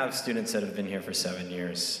do have students that have been here for 7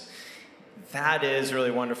 years. That is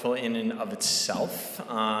really wonderful in and of itself,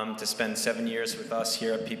 to spend 7 years with us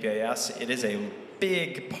here at PPAS. It is a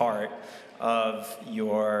big part of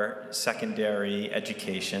your secondary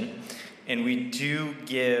education. And we do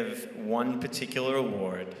give one particular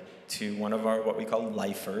award to one of our, what we call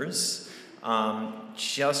lifers,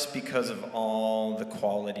 just because of all the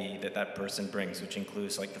quality that that person brings, which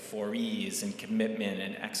includes like the 4Es and commitment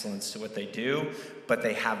and excellence to what they do, but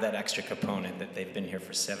they have that extra component that they've been here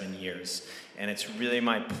for 7 years. And it's really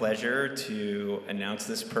my pleasure to announce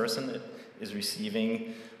this person that is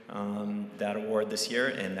receiving that award this year,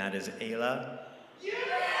 and that is Ayla. Yeah!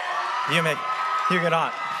 You get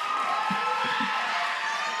on.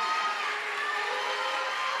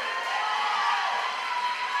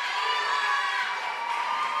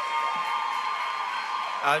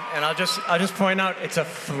 And I'll just point out, it's a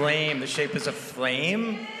flame. The shape is a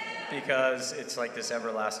flame because it's like this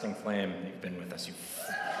everlasting flame. You've been with us.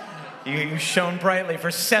 You've shone brightly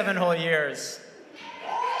for 7 whole years.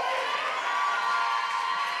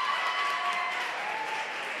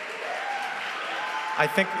 I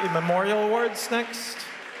think Memorial Awards next.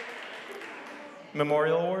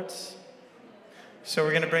 Memorial Awards. So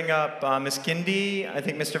we're going to bring up Ms. Gindi, I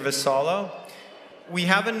think Mr. Vassallo. We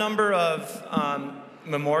have a number of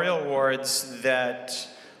memorial awards that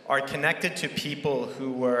are connected to people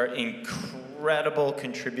who were incredible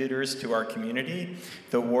contributors to our community.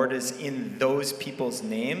 The award is in those people's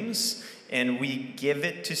names, and we give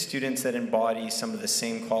it to students that embody some of the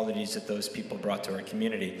same qualities that those people brought to our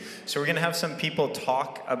community. So we're going to have some people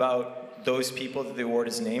talk about those people that the award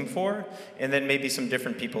is named for, and then maybe some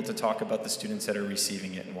different people to talk about the students that are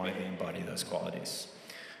receiving it and why they embody those qualities.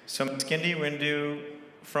 So Ms. Gindi, we're going to do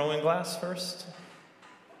Frowenglass first.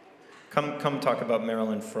 Come talk about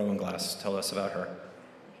Marilyn Frowenglass. Tell us about her.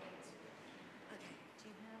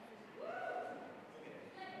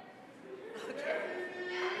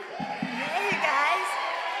 Hey, you guys.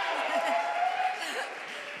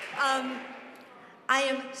 I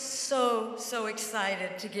am so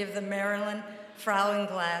excited to give the Marilyn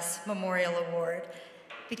Frowenglass Memorial Award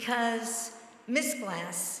because Miss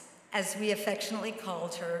Glass, as we affectionately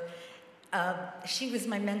called her, she was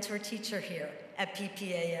my mentor teacher here at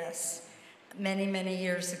PPAS many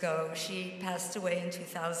years ago. She passed away in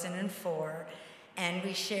 2004, and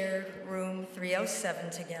we shared room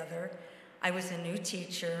 307 together. I was a new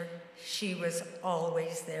teacher. She was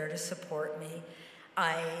always there to support me.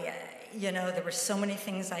 There were so many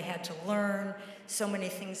things I had to learn, so many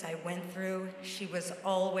things I went through. She was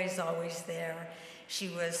always there. She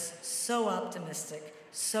was so optimistic,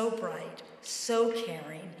 so bright, so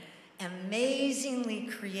caring, amazingly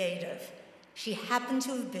creative. She happened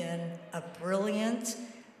to have been a brilliant,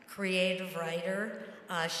 creative writer.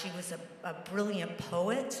 She was a brilliant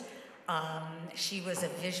poet. She was a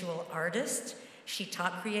visual artist. She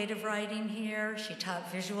taught creative writing here. She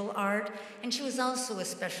taught visual art. And she was also a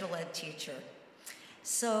special ed teacher.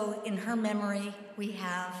 So in her memory, we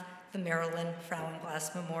have the Marilyn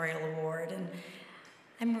Frowenglass Memorial Award. And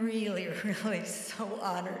I'm really so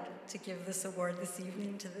honored to give this award this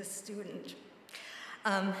evening to this student.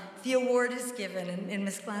 The award is given in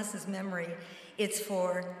Miss Glass's memory. It's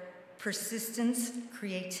for persistence,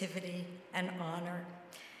 creativity, and honor.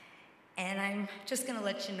 And I'm just going to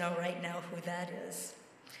let you know right now who that is.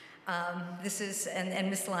 This is, and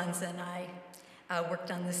Miss Lanza and I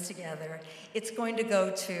worked on this together. It's going to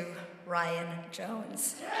go to Ryan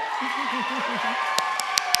Jones.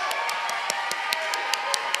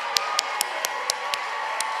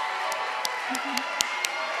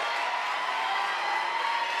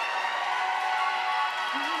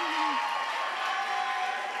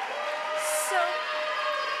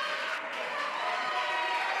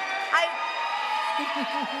 Here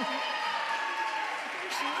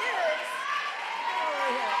she is. Oh,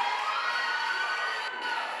 yeah.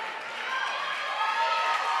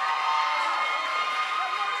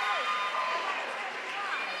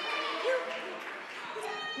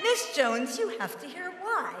 Miss Jones, you have to hear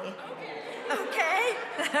why. Okay?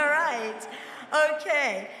 All right.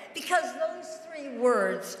 Okay. Because those three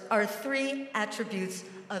words are three attributes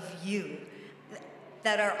of you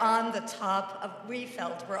that are on the top of, we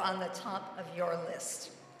felt were on the top of your list,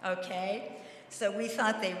 okay? So we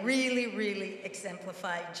thought they really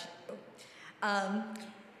exemplified you.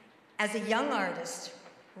 As a young artist,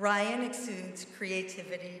 Ryan exudes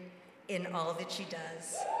creativity in all that she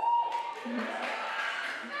does.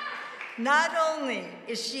 Not only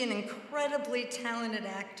is she an incredibly talented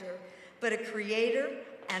actor, but a creator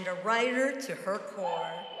and a writer to her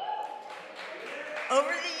core. Over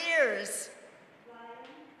the years,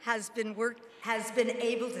 has been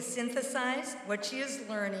able to synthesize what she is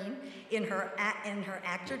learning in her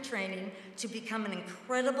actor training to become an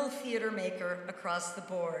incredible theater maker across the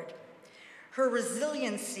board. Her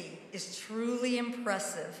resiliency is truly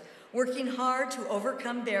impressive, working hard to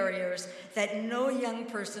overcome barriers that no young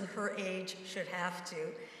person her age should have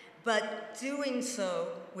to, but doing so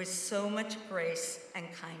with so much grace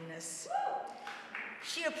and kindness.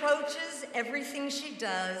 She approaches everything she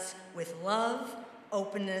does with love,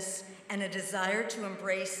 openness, and a desire to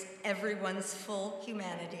embrace everyone's full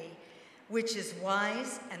humanity, which is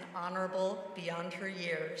wise and honorable beyond her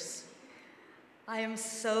years. I am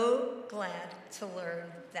so glad to learn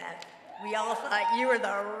that we all thought you were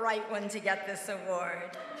the right one to get this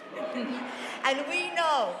award. And we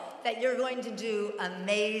know that you're going to do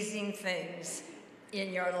amazing things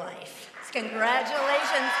in your life.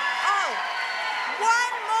 Congratulations. Oh,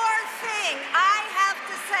 one more thing I have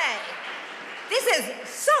to say. This is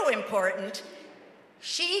so important.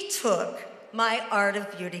 She took my Art of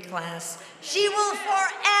Beauty class. She will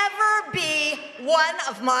forever be one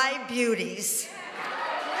of my beauties.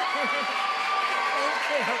 Thank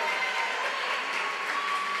you.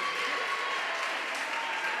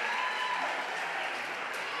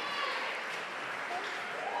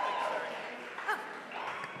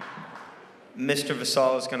 Mr.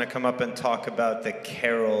 Vasal is going to come up and talk about the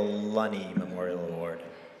Carol Lunny Memorial Award.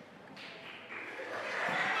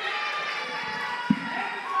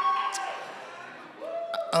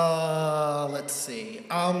 Let's see.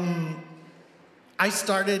 I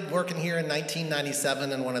started working here in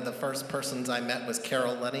 1997, and one of the first persons I met was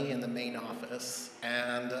Carol Lunny in the main office.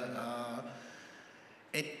 And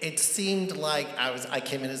it seemed like I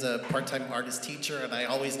came in as a part-time artist teacher, and I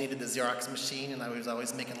always needed the Xerox machine, and I was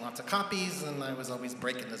always making lots of copies, and I was always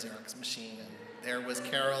breaking the Xerox machine. And there was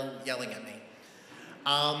Carol yelling at me,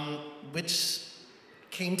 which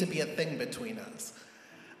came to be a thing between us.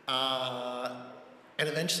 And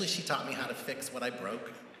eventually she taught me how to fix what I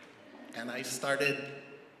broke. And I started,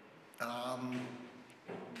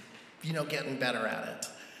 getting better at it.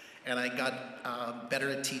 And I got better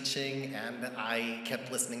at teaching, and I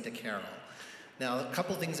kept listening to Carol. Now, a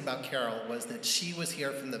couple things about Carol was that she was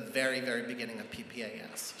here from the very, very beginning of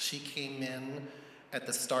PPAS. She came in at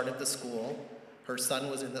the start of the school. Her son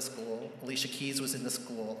was in the school. Alicia Keys was in the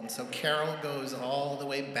school. And so Carol goes all the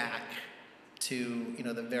way back to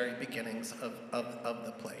the very beginnings of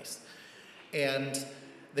the place. And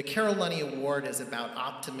the Carol Lunny Award is about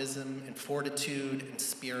optimism and fortitude and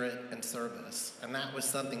spirit and service. And that was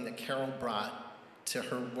something that Carol brought to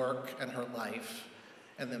her work and her life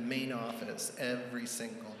and the main office every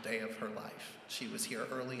single day of her life. She was here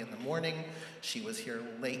early in the morning. She was here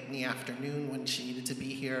late in the afternoon when she needed to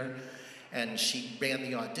be here. And she ran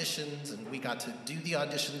the auditions, and we got to do the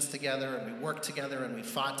auditions together, and we worked together, and we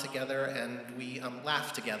fought together, and we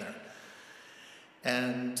laughed together.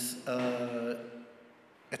 And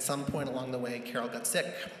at some point along the way, Carol got sick,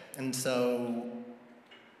 and so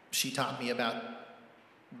she taught me about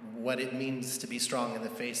what it means to be strong in the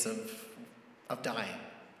face of dying.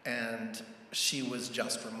 And she was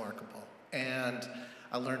just remarkable. And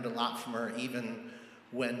I learned a lot from her, even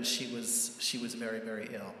when she was very, very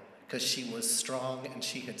ill, because she was strong and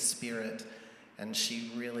she had spirit, and she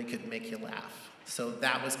really could make you laugh. So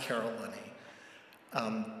that was Carol Lunny.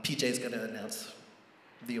 PJ's going to announce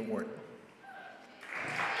the award.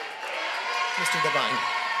 Mr. Devine.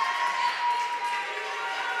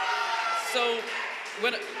 So,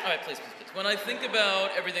 all right, please. When I think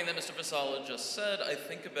about everything that Mr. Vasala just said, I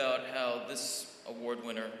think about how this award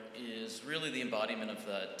winner is really the embodiment of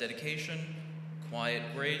that dedication, quiet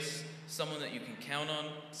grace, someone that you can count on,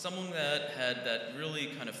 someone that had that really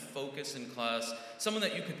kind of focus in class, someone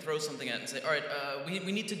that you could throw something at and say, all right,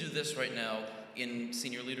 we need to do this right now in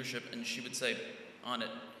senior leadership, and she would say, on it.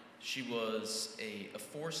 She was a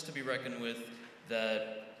force to be reckoned with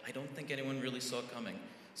that I don't think anyone really saw coming.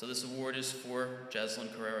 So this award is for Jaslyn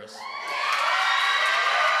Carreras.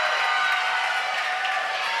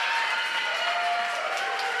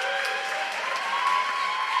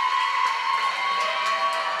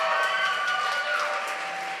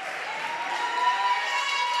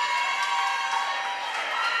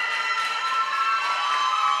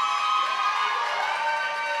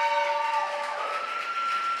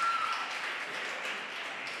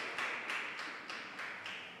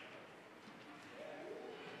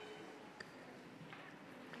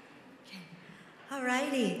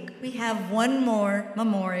 Alrighty, we have one more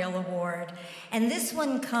memorial award, and this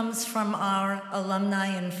one comes from our Alumni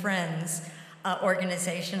and Friends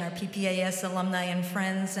organization, our PPAS Alumni and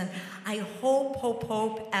Friends, and I hope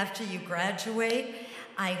after you graduate,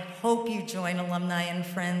 I hope you join Alumni and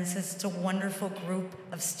Friends. It's a wonderful group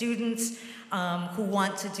of students who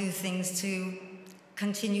want to do things to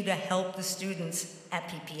continue to help the students at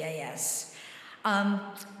PPAS.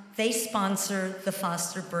 They sponsor the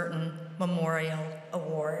Foster Burton Memorial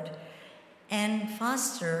Award. And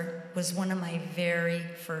Foster was one of my very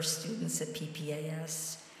first students at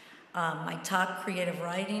PPAS. I taught creative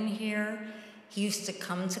writing here. He used to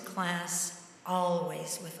come to class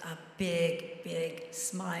always with a big, big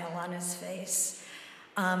smile on his face.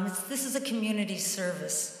 This is a community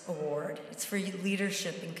service award. It's for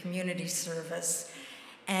leadership and community service.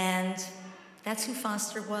 And that's who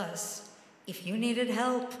Foster was. If you needed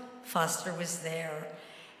help, Foster was there.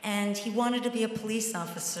 And he wanted to be a police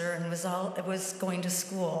officer and was going to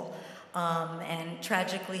school. And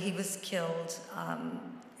tragically, he was killed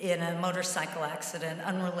in a motorcycle accident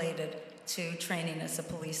unrelated to training as a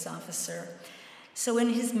police officer. So in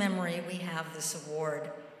his memory, we have this award.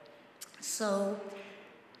 So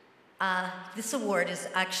this award is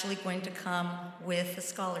actually going to come with a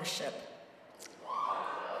scholarship.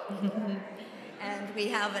 And we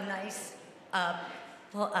have a nice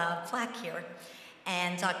plaque here.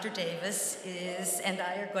 And Dr. Davis and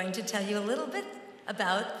I are going to tell you a little bit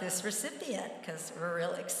about this recipient because we're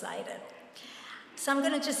real excited. So I'm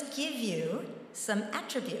going to just give you some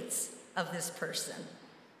attributes of this person.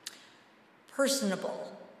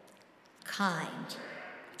 Personable, kind,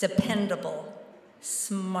 dependable,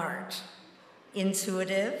 smart,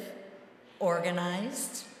 intuitive,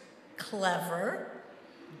 organized, clever,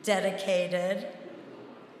 dedicated,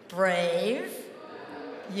 brave,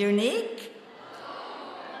 unique,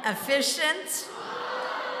 efficient,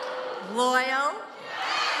 loyal,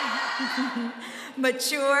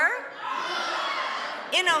 mature,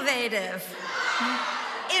 innovative,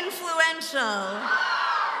 influential,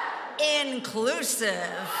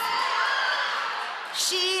 inclusive.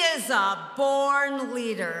 She is a born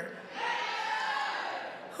leader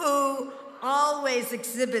who always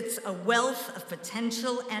exhibits a wealth of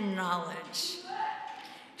potential and knowledge.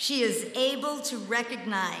 She is able to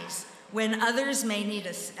recognize when others may need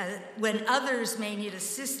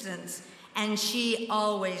assistance, and she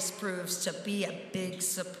always proves to be a big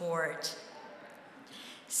support.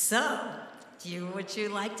 So, would you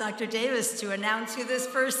like Dr. Davis to announce who this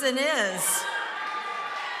person is?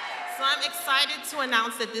 So I'm excited to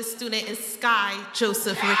announce that this student is Sky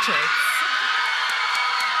Joseph Richards.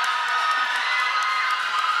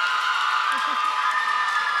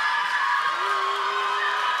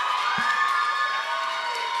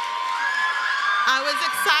 I was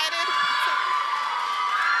excited.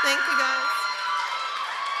 Thank you, guys.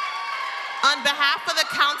 On behalf of the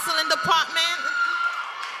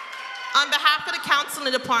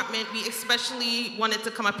counseling department, we especially wanted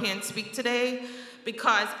to come up here and speak today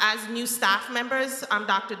because as new staff members,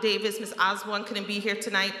 Dr. Davis, Ms. Osborne couldn't be here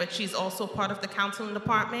tonight, but she's also part of the counseling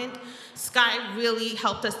department. Sky really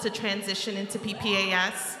helped us to transition into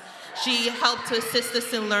PPAS. She helped to assist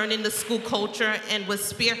us in learning the school culture and was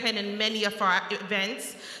spearheading many of our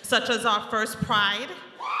events, such as our first Pride,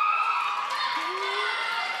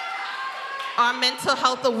 our Mental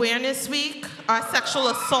Health Awareness Week, our Sexual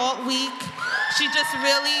Assault Week. She just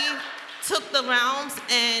really took the rounds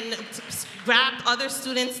and grabbed other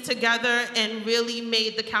students together and really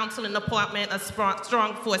made the counseling department a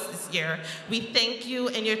strong force this year. We thank you,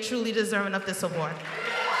 and you're truly deserving of this award.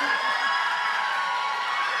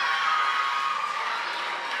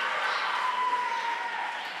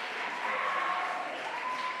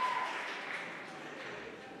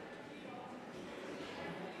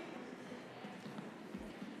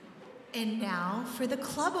 And now for the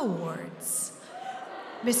club awards.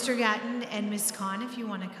 Mr. Gatton and Ms. Khan, if you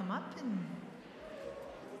want to come up.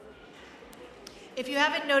 If you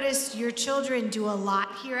haven't noticed, your children do a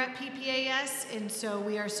lot here at PPAS, and so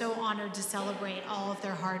we are so honored to celebrate all of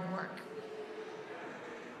their hard work.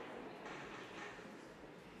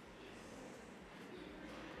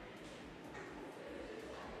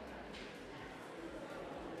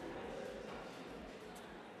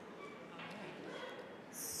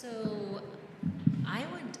 So I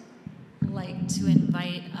would like to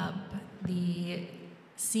invite up the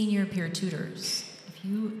senior peer tutors. If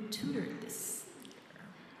you tutored this year.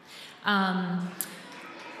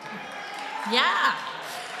 Yeah.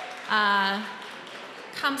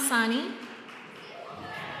 Kamsani.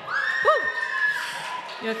 Woo!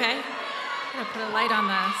 You okay? I'm gonna put a light on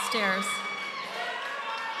the stairs.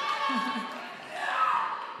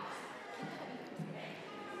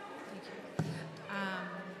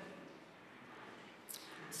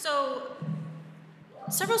 So,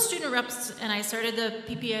 several student reps and I started the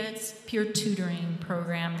PPAS peer tutoring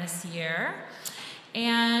program this year.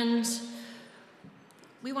 And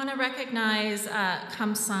we want to recognize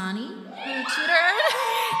Kamsani, who tutored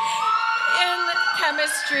in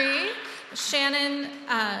chemistry, Shannon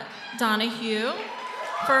Donahue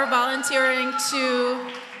for volunteering to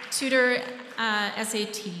tutor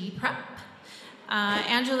SAT prep,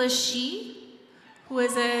 Angela Shee, who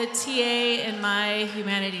was a TA in my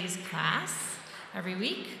humanities class every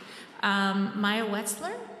week. Maya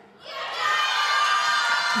Wetzler,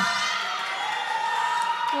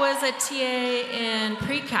 who was a TA in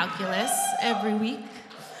pre-calculus every week.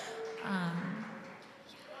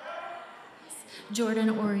 Jordan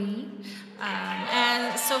Ori,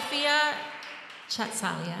 and Sophia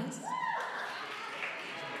Chatsalias.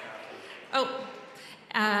 Oh,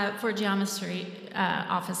 for geometry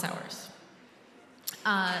office hours.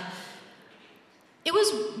 It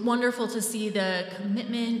was wonderful to see the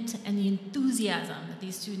commitment and the enthusiasm that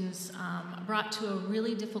these students brought to a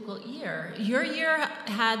really difficult year. Your year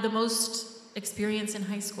had the most experience in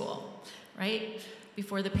high school, right?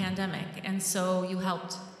 Before the pandemic. And so you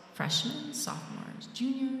helped freshmen, sophomores,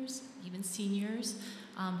 juniors, even seniors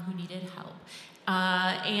who needed help.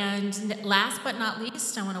 And last but not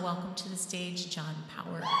least, I want to welcome to the stage John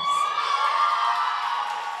Powers.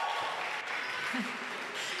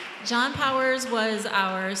 John Powers was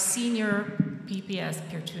our senior PPAS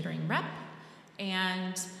peer tutoring rep,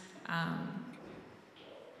 and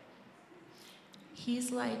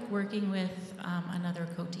he's like working with another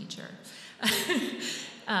co-teacher.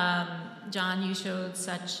 John, you showed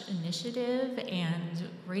such initiative and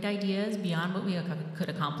great ideas beyond what we could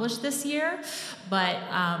accomplish this year. But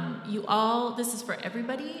you all, this is for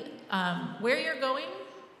everybody. Where you're going,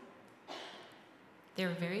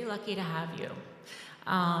 they're very lucky to have you.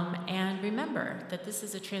 And remember that this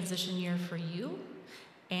is a transition year for you.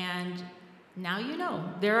 And now you know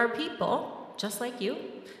there are people just like you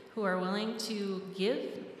who are willing to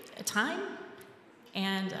give time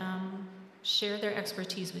and share their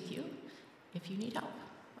expertise with you if you need help.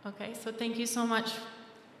 Okay, so thank you so much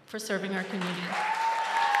for serving our community.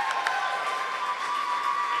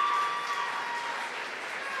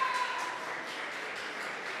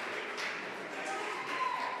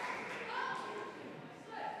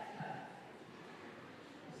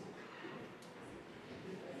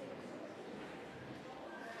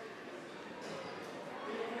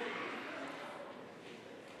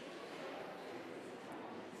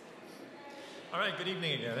 All right, good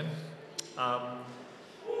evening again.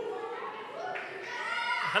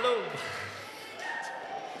 Hello.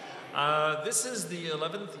 This is the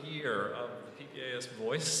 11th year of the PPAS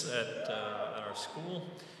Voice at our school.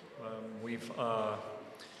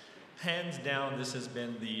 Hands down, this has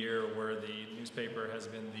been the year where the newspaper has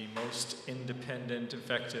been the most independent,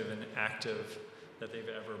 effective, and active that they've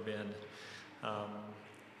ever been.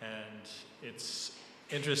 And it's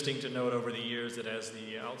interesting to note over the years that as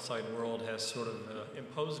the outside world has sort of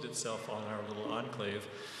imposed itself on our little enclave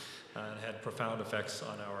and had profound effects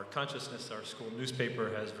on our consciousness, our school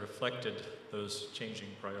newspaper has reflected those changing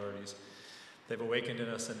priorities. They've awakened in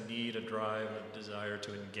us a need, a drive, a desire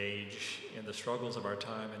to engage in the struggles of our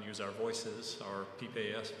time and use our voices, our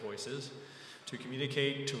PPAS voices, to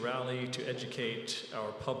communicate, to rally, to educate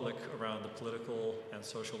our public around the political and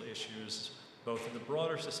social issues, both in the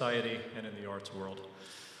broader society and in the arts world.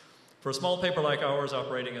 For a small paper like ours,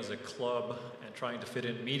 operating as a club and trying to fit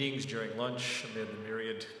in meetings during lunch amid the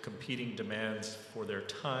myriad competing demands for their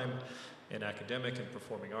time in academic and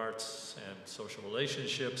performing arts and social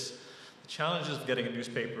relationships, the challenges of getting a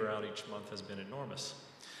newspaper out each month has been enormous.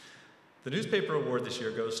 The newspaper award this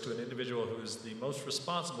year goes to an individual who is the most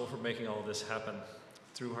responsible for making all of this happen.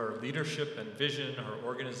 Through her leadership and vision, her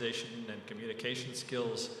organization and communication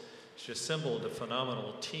skills, she assembled a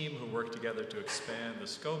phenomenal team who worked together to expand the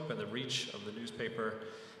scope and the reach of the newspaper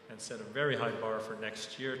and set a very high bar for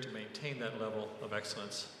next year to maintain that level of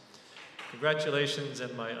excellence. Congratulations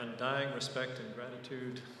and my undying respect and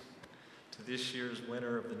gratitude to this year's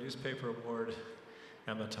winner of the newspaper award,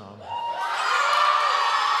 Emma Tom.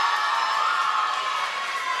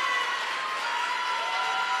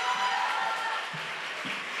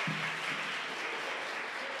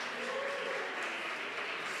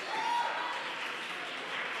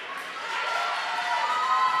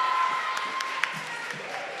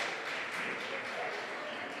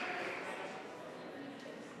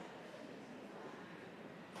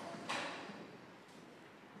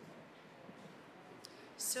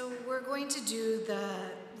 So we're going to do the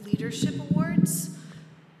leadership awards.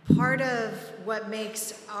 Part of what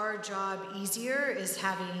makes our job easier is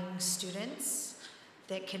having students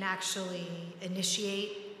that can actually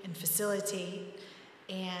initiate and facilitate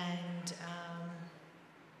and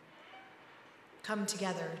come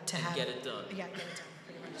together to have... Get it done. Yeah, get it done,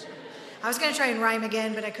 pretty much. I was going to try and rhyme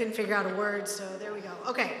again, but I couldn't figure out a word, so there we go.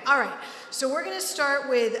 Okay, all right. So we're going to start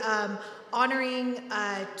with honoring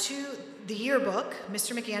the yearbook.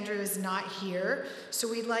 Mr. McAndrew is not here, so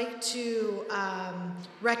we'd like to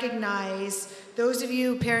recognize those of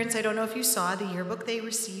you parents. I don't know if you saw the yearbook they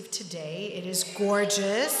received today. It is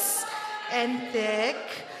gorgeous and thick,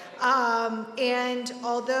 and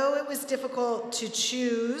although it was difficult to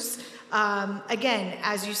choose, again,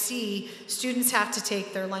 as you see, students have to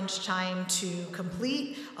take their lunchtime to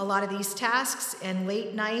complete a lot of these tasks and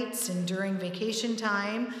late nights and during vacation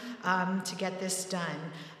time to get this done.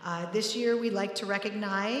 This year, we'd like to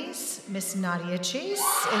recognize Miss Nadia Chase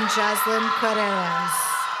and Jaslyn Carreras.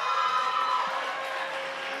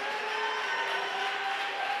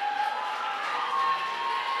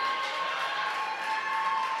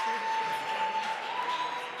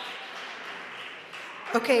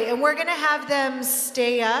 Okay, and we're going to have them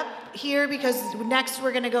stay up here because next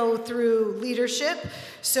we're going to go through leadership.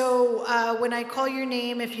 So when I call your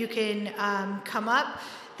name, if you can come up.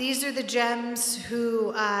 These are the gems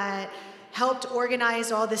who helped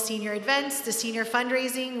organize all the senior events, the senior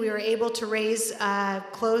fundraising. We were able to raise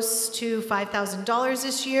close to $5,000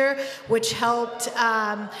 this year, which helped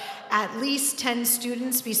at least 10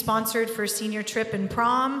 students be sponsored for senior trip and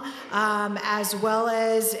prom, as well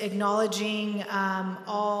as acknowledging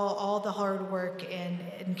all the hard work and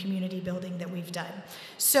community building that we've done.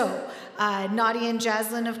 So, Nadia and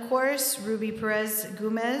Jaslyn, of course, Ruby Perez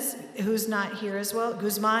Gomez, who's not here as well,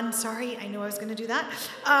 Guzman, sorry, I knew I was going to do that,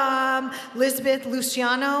 Elizabeth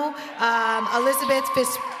Luciano, Elizabeth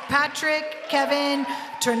Fitzpatrick, Kevin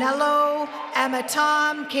Tornello, Emma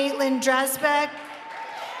Tom, Caitlin Drasbeck,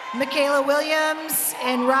 Michaela Williams,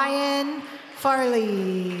 and Ryan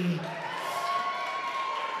Farley.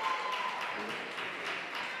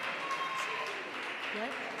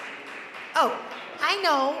 Oh, I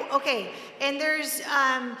know. Okay. And there's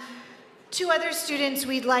two other students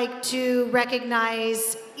we'd like to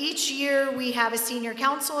recognize. Each year we have a senior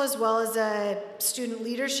council as well as a student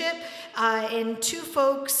leadership. And two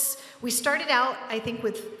folks, we started out, I think,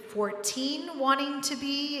 with 14 wanting to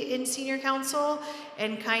be in senior council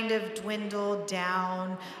and kind of dwindled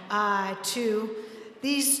down to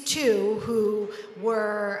these two who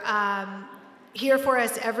were here for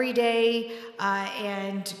us every day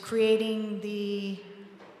and creating the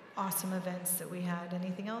awesome events that we had.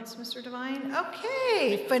 Anything else, Mr. Devine?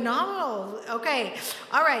 Okay, phenomenal. Okay,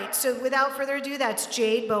 all right, so without further ado, that's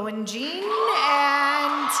Jade, Bowen, Jean,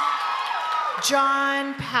 and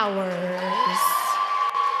John Powers.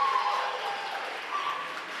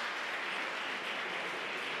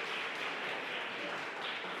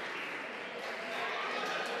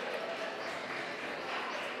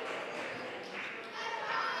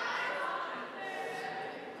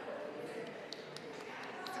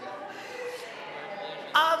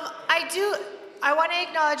 I want to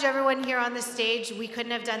acknowledge everyone here on the stage. We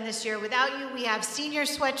couldn't have done this year without you. We have senior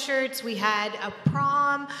sweatshirts, we had a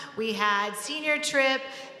prom, we had senior trip,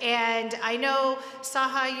 and I know,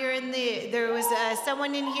 Saha, there was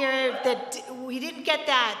someone in here that we didn't get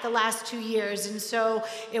that the last 2 years, and so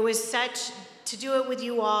it was to do it with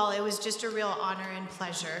you all, it was just a real honor and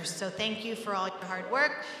pleasure. So thank you for all your hard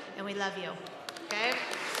work, and we love you, okay?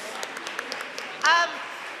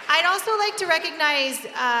 I'd also like to recognize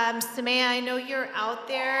Samaya, I know you're out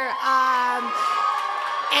there,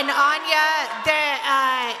 and Anya,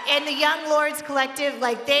 and the Young Lords Collective.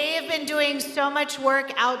 Like, they have been doing so much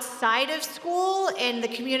work outside of school and the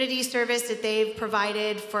community service that they've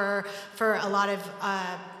provided for a lot of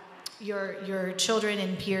your children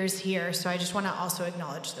and peers here. So I just want to also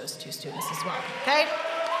acknowledge those two students as well, okay?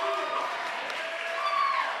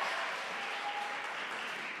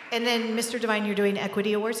 And then, Mr. Devine, you're doing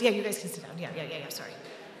Equity Awards? Yeah, you guys can sit down. Yeah, sorry.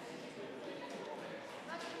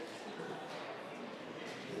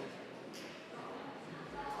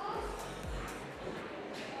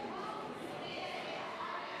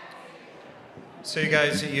 So you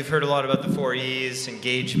guys, you've heard a lot about the 4 E's: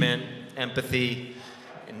 engagement, empathy,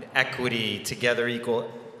 and equity. Together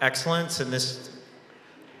equal excellence. And this,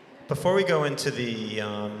 before we go into the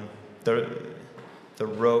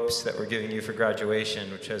ropes that we're giving you for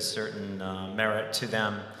graduation, which has certain merit to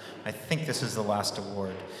them, I think this is the last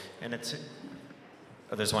award. And it's,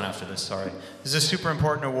 oh, there's one after this, sorry. This is a super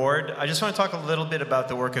important award. I just want to talk a little bit about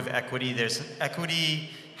the work of equity. Equity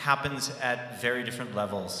happens at very different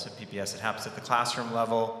levels at PPS. It happens at the classroom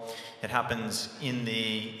level. It happens in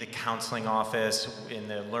the counseling office, in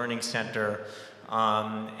the learning center,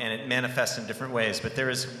 and it manifests in different ways. But there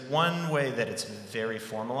is one way that it's very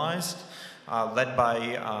formalized, led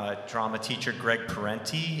by drama teacher Greg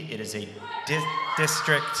Parenti. It is a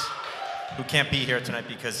district, who can't be here tonight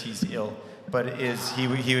because he's ill, but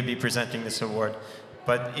he would be presenting this award.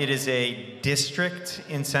 But it is a district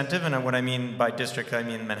incentive, and what I mean by district, I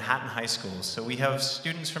mean Manhattan high schools. So we have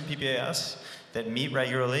students from PPAS that meet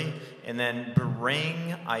regularly and then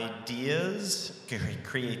bring ideas,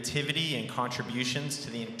 creativity, and contributions to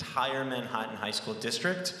the entire Manhattan high school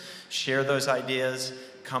district, share those ideas,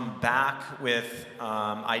 come back with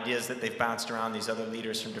ideas that they've bounced around these other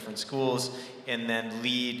leaders from different schools, and then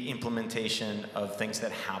lead implementation of things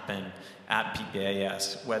that happen at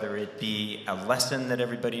PPAS, whether it be a lesson that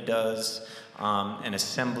everybody does, an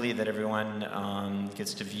assembly that everyone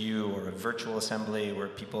gets to view, or a virtual assembly where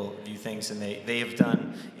people view things, and they have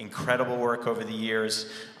done incredible work over the years.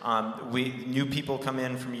 New people come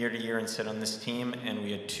in from year to year and sit on this team, and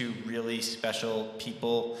we had two really special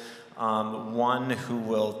people. One who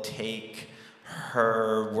will take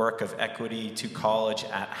her work of equity to college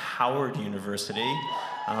at Howard University,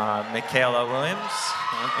 Michaela Williams.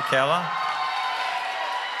 Michaela.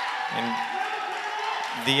 And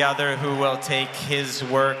the other who will take his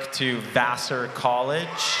work to Vassar College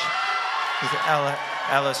is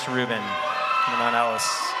Ellis Rubin. Come on, Ellis.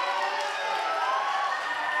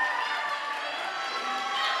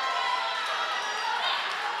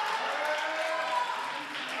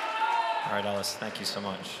 All right, Ellis, thank you so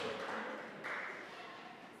much.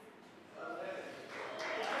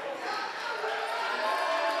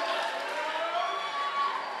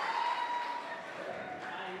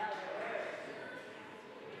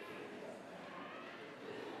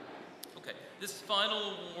 Okay, this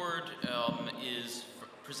final award is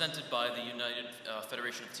presented by the United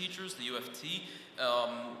Federation of Teachers, the UFT.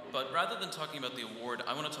 But rather than talking about the award,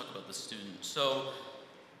 I want to talk about the student. So,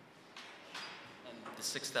 and the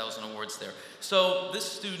 6,000 awards there. So this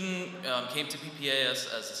student came to PPAS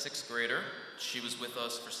as a 6th grader. She was with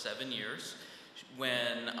us for 7 years.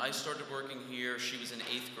 When I started working here, she was in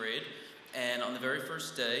 8th grade. And on the very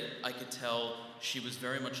first day, I could tell she was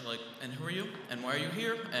very much like, and who are you? And why are you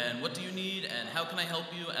here? And what do you need? And how can I help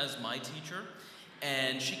you as my teacher?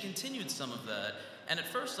 And she continued some of that. And at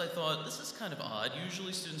first I thought, this is kind of odd.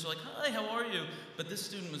 Usually students are like, hi, how are you? But this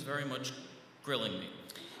student was very much grilling me.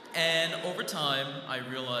 And over time, I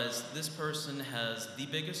realized this person has the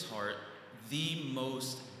biggest heart, the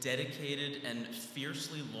most dedicated and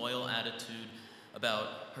fiercely loyal attitude about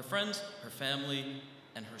her friends, her family,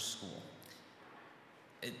 and her school.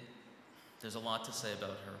 There's a lot to say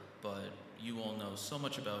about her, but you all know so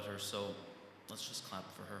much about her, so let's just clap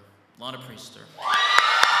for her. Lana Priester.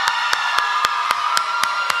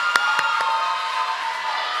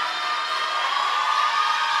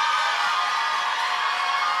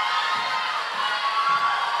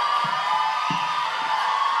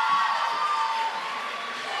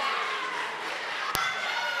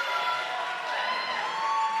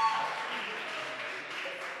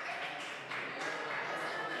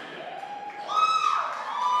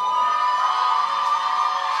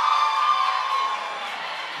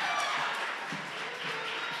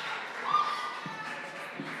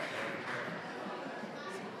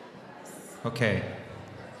 Okay.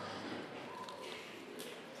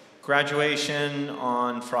 Graduation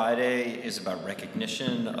on Friday is about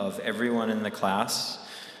recognition of everyone in the class,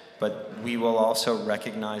 but we will also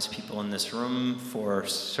recognize people in this room for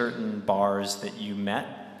certain bars that you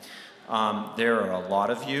met. There are a lot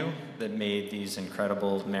of you that made these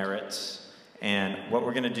incredible merits, and what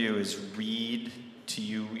we're going to do is read to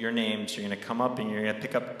you your names. You're going to come up and you're going to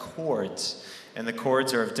pick up chords. And the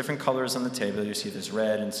chords are of different colors on the table. You see there's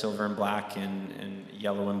red and silver and black and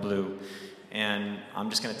yellow and blue. And I'm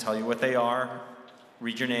just going to tell you what they are.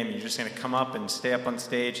 Read your name. You're just going to come up and stay up on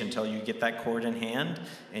stage until you get that chord in hand.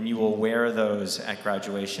 And you will wear those at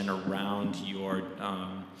graduation around your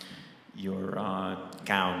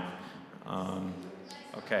gown.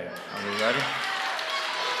 Okay, are we ready?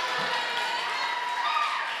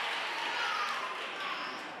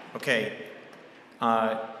 Okay.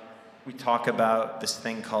 We talk about this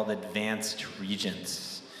thing called advanced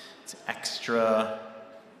regents. It's extra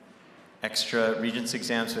regents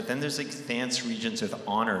exams, but then there's advanced regents with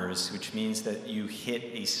honors, which means that you hit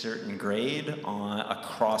a certain grade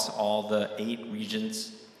across all the 8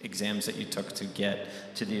 regents exams that you took to get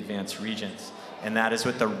to the advanced regents. And that is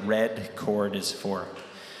what the red cord is for.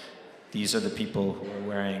 These are the people who are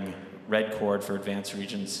wearing red cord for advanced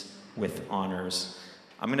regents with honors.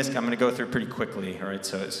 I'm gonna go through pretty quickly. All right.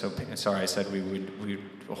 So sorry, I said we would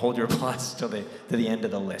hold your applause till to the end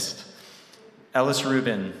of the list. Ellis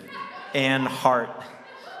Rubin, Ann Hart,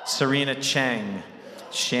 Serena Cheng,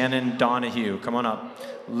 Shannon Donahue. Come on up.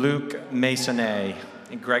 Luke Masonet,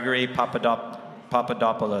 Gregory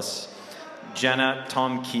Papadopoulos, Jenna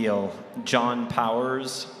Tomkeel, John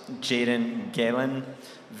Powers, Jaden Galen,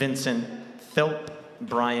 Vincent Philp,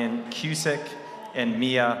 Brian Cusick, and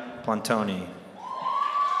Mia Plantoni.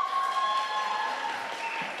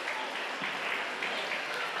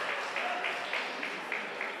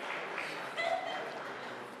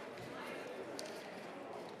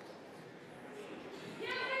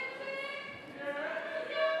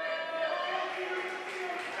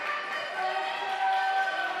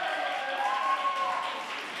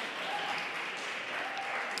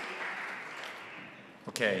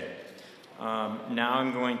 Okay, now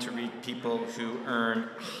I'm going to read people who earn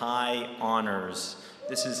high honors.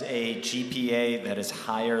 This is a GPA that is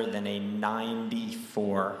higher than a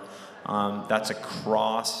 94. That's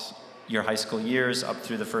across your high school years up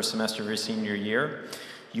through the first semester of your senior year.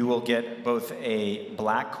 You will get both a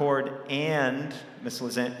black cord and, Miss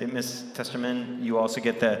Testerman, you also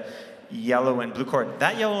get the yellow and blue cord.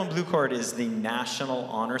 That yellow and blue cord is the National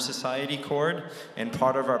Honor Society cord, and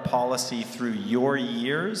part of our policy through your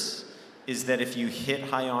years is that if you hit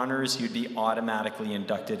high honors, you'd be automatically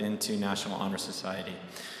inducted into National Honor Society.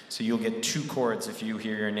 So you'll get 2 cords if you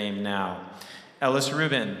hear your name now. Ellis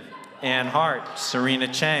Rubin, Ann Hart, Serena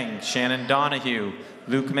Cheng, Shannon Donahue,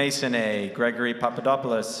 Luke Masonnet, Gregory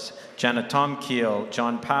Papadopoulos, Jenna Tomkeel,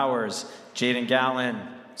 John Powers, Jaden Gallen.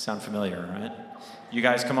 Sound familiar, right? You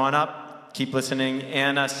guys come on up. Keep listening.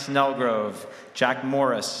 Anna Snellgrove, Jack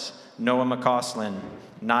Morris, Noah McCausland,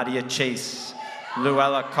 Nadia Chase,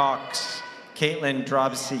 Luella Cox, Caitlin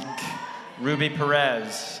Drobsik, Ruby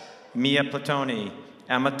Perez, Mia Platoni,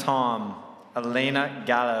 Emma Tom, Elena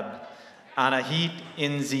Galeb, Anahit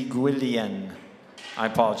Inziguilian. I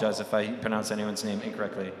apologize if I pronounce anyone's name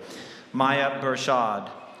incorrectly. Maya Burshad,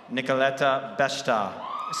 Nicoletta Beshta,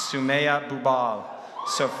 Sumeya Bubal,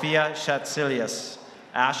 Sophia Shatsilius,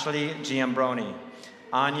 Ashley Giambroni,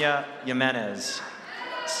 Anya Jimenez,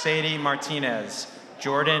 Sadie Martinez,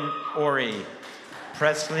 Jordan Ori,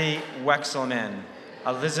 Presley Wexelman,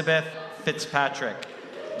 Elizabeth Fitzpatrick,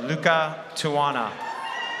 Luca Tuana,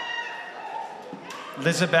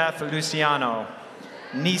 Elizabeth Luciano,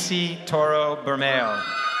 Nisi Toro Bermeo,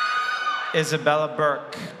 Isabella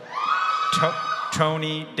Burke,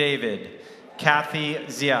 Tony David, Kathy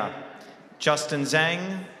Zia, Justin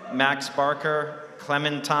Zhang, Max Barker,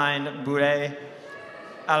 Clementine Bouret,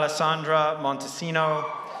 Alessandra Montesino,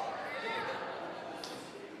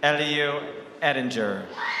 Elio Edinger.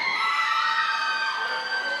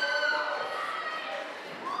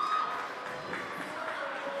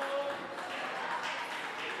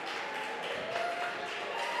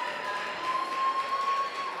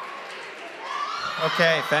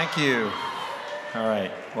 Okay, thank you. All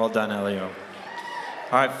right, well done, Elio.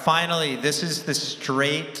 All right, finally, this is the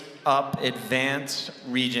straight up advanced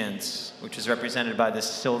regents, which is represented by the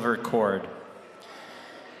silver cord.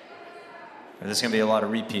 There's going to be a lot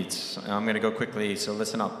of repeats. I'm going to go quickly, so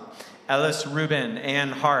listen up. Ellis Rubin,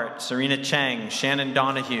 Ann Hart, Serena Cheng, Shannon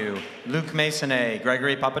Donahue, Luke Masonnet,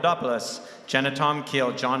 Gregory Papadopoulos, Jenna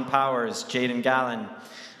Tomkeel, John Powers, Jaden Gallen,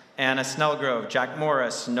 Anna Snellgrove, Jack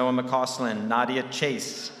Morris, Noah McCausland, Nadia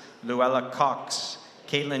Chase, Luella Cox,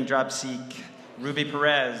 Caitlin Drabsik, Ruby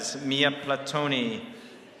Perez, Mia Platoni,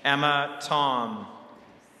 Emma Tom.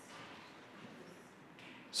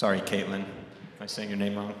 Sorry, Caitlin, if I saying your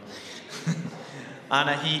name wrong.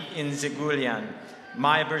 Anahit Inzigulian,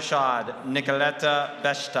 Maya Burshad, Nicoletta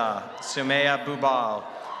Beshta, Sumeya Bubal,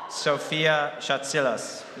 Sophia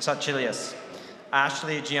Shatsilius,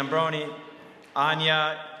 Ashley Giambroni,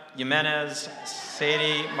 Anya Jimenez,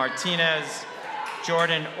 Sadie Martinez,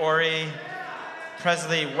 Jordan Ori,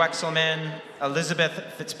 Presley Wexelman,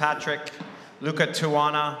 Elizabeth Fitzpatrick, Luca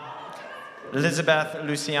Tuana, Elizabeth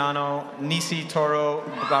Luciano, Nisi Toro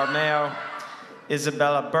Barmeo,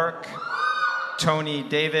 Isabella Burke, Tony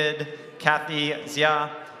David, Kathy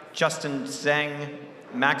Zia, Justin Zhang,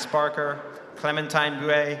 Max Barker, Clementine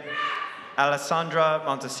Bouet, Alessandra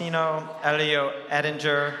Montesino, Elio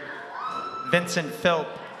Edinger, Vincent Philp,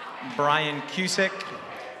 Brian Cusick,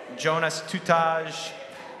 Jonas Tutaj,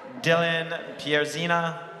 Dylan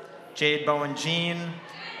Pierzina, Jade Bowen Jean,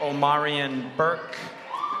 Omarion Burke,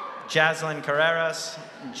 Jaslyn Carreras,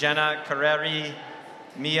 Jenna Carreri,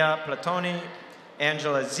 Mia Platoni,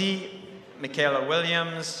 Angela Z, Michaela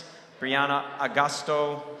Williams, Brianna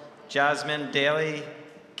Augusto, Jasmine Daly,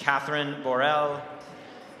 Catherine Borel,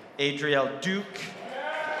 Adriel Duke,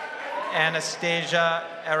 Anastasia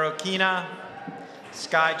Arokina,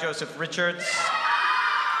 Sky Joseph Richards,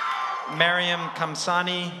 Mariam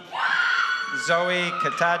Kamsani, Zoe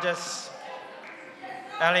Katajas,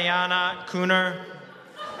 Eliana Kuhner,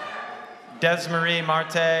 Desmarie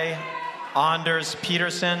Marte, Anders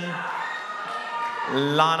Peterson,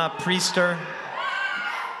 Lana Priester,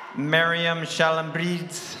 Miriam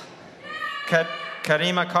Chalambrides,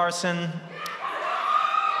 Karima Carson,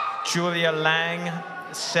 Julia Lang,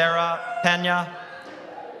 Sarah Pena,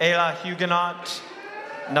 Ayla Huguenot,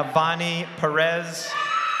 Navani Perez,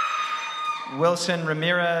 Wilson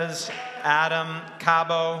Ramirez, Adam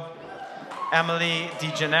Cabo, Emily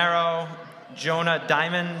DeGennaro, Jonah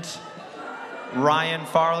Diamond, Ryan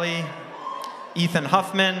Farley, Ethan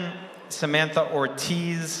Huffman, Samantha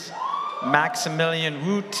Ortiz, Maximilian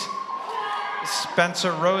Woot,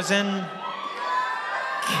 Spencer Rosen,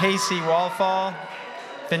 Casey Walfall,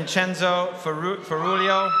 Vincenzo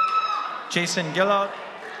Ferrulio, Jason Gillot,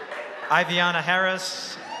 Iviana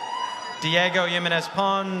Harris, Diego Jimenez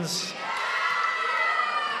Pons,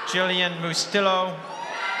 Jillian Mustillo,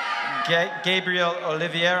 Gabriel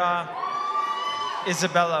Oliveira,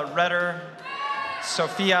 Isabella Redder,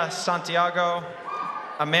 Sofia Santiago,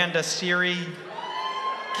 Amanda Siri,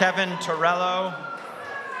 Kevin Torello,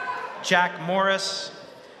 Jack Morris,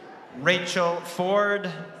 Rachel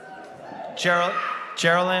Ford,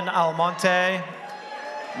 Geraldine Almonte,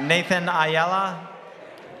 Nathan Ayala,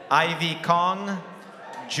 Ivy Kong,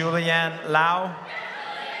 Julianne Lau,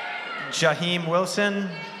 Jaheim Wilson,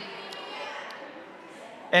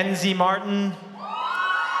 Enzi Martin,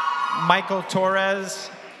 Michael Torres,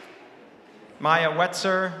 Maya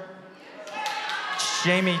Wetzer,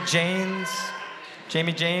 Jamie James,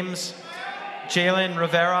 Jalen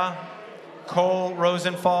Rivera, Cole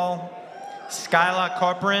Rosenfall, Skyla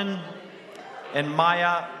Corporan, and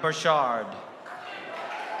Maya Burchard.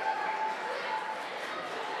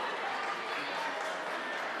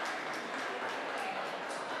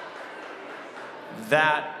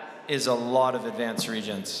 That is a lot of advanced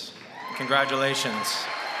regents. Congratulations.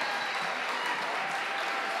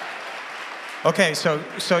 Okay,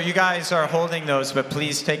 so you guys are holding those, but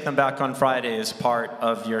please take them back on Friday as part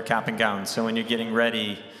of your cap and gown. So when you're getting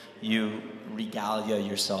ready, you regalia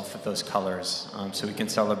yourself with those colors, so we can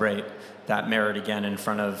celebrate that merit again in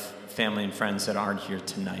front of family and friends that aren't here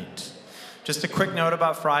tonight. Just a quick note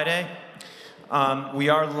about Friday. We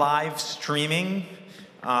are live streaming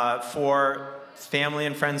for family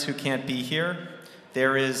and friends who can't be here.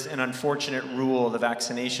 There is an unfortunate rule, the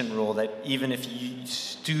vaccination rule, that even if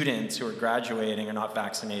students who are graduating are not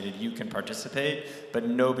vaccinated, you can participate, but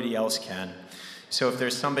nobody else can. So if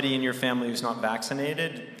there's somebody in your family who's not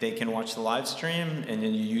vaccinated, they can watch the live stream, and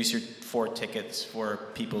then you use your 4 tickets for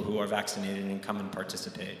people who are vaccinated and come and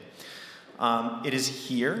participate. It is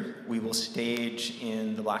here. We will stage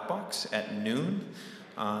in the Black Box at noon.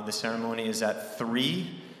 The ceremony is at 3.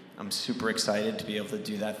 I'm super excited to be able to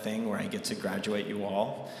do that thing where I get to graduate you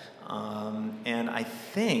all. And I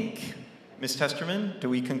think, Ms. Testerman, do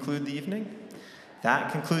we conclude the evening?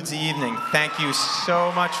 That concludes the evening. Thank you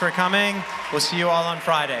so much for coming. We'll see you all on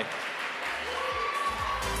Friday.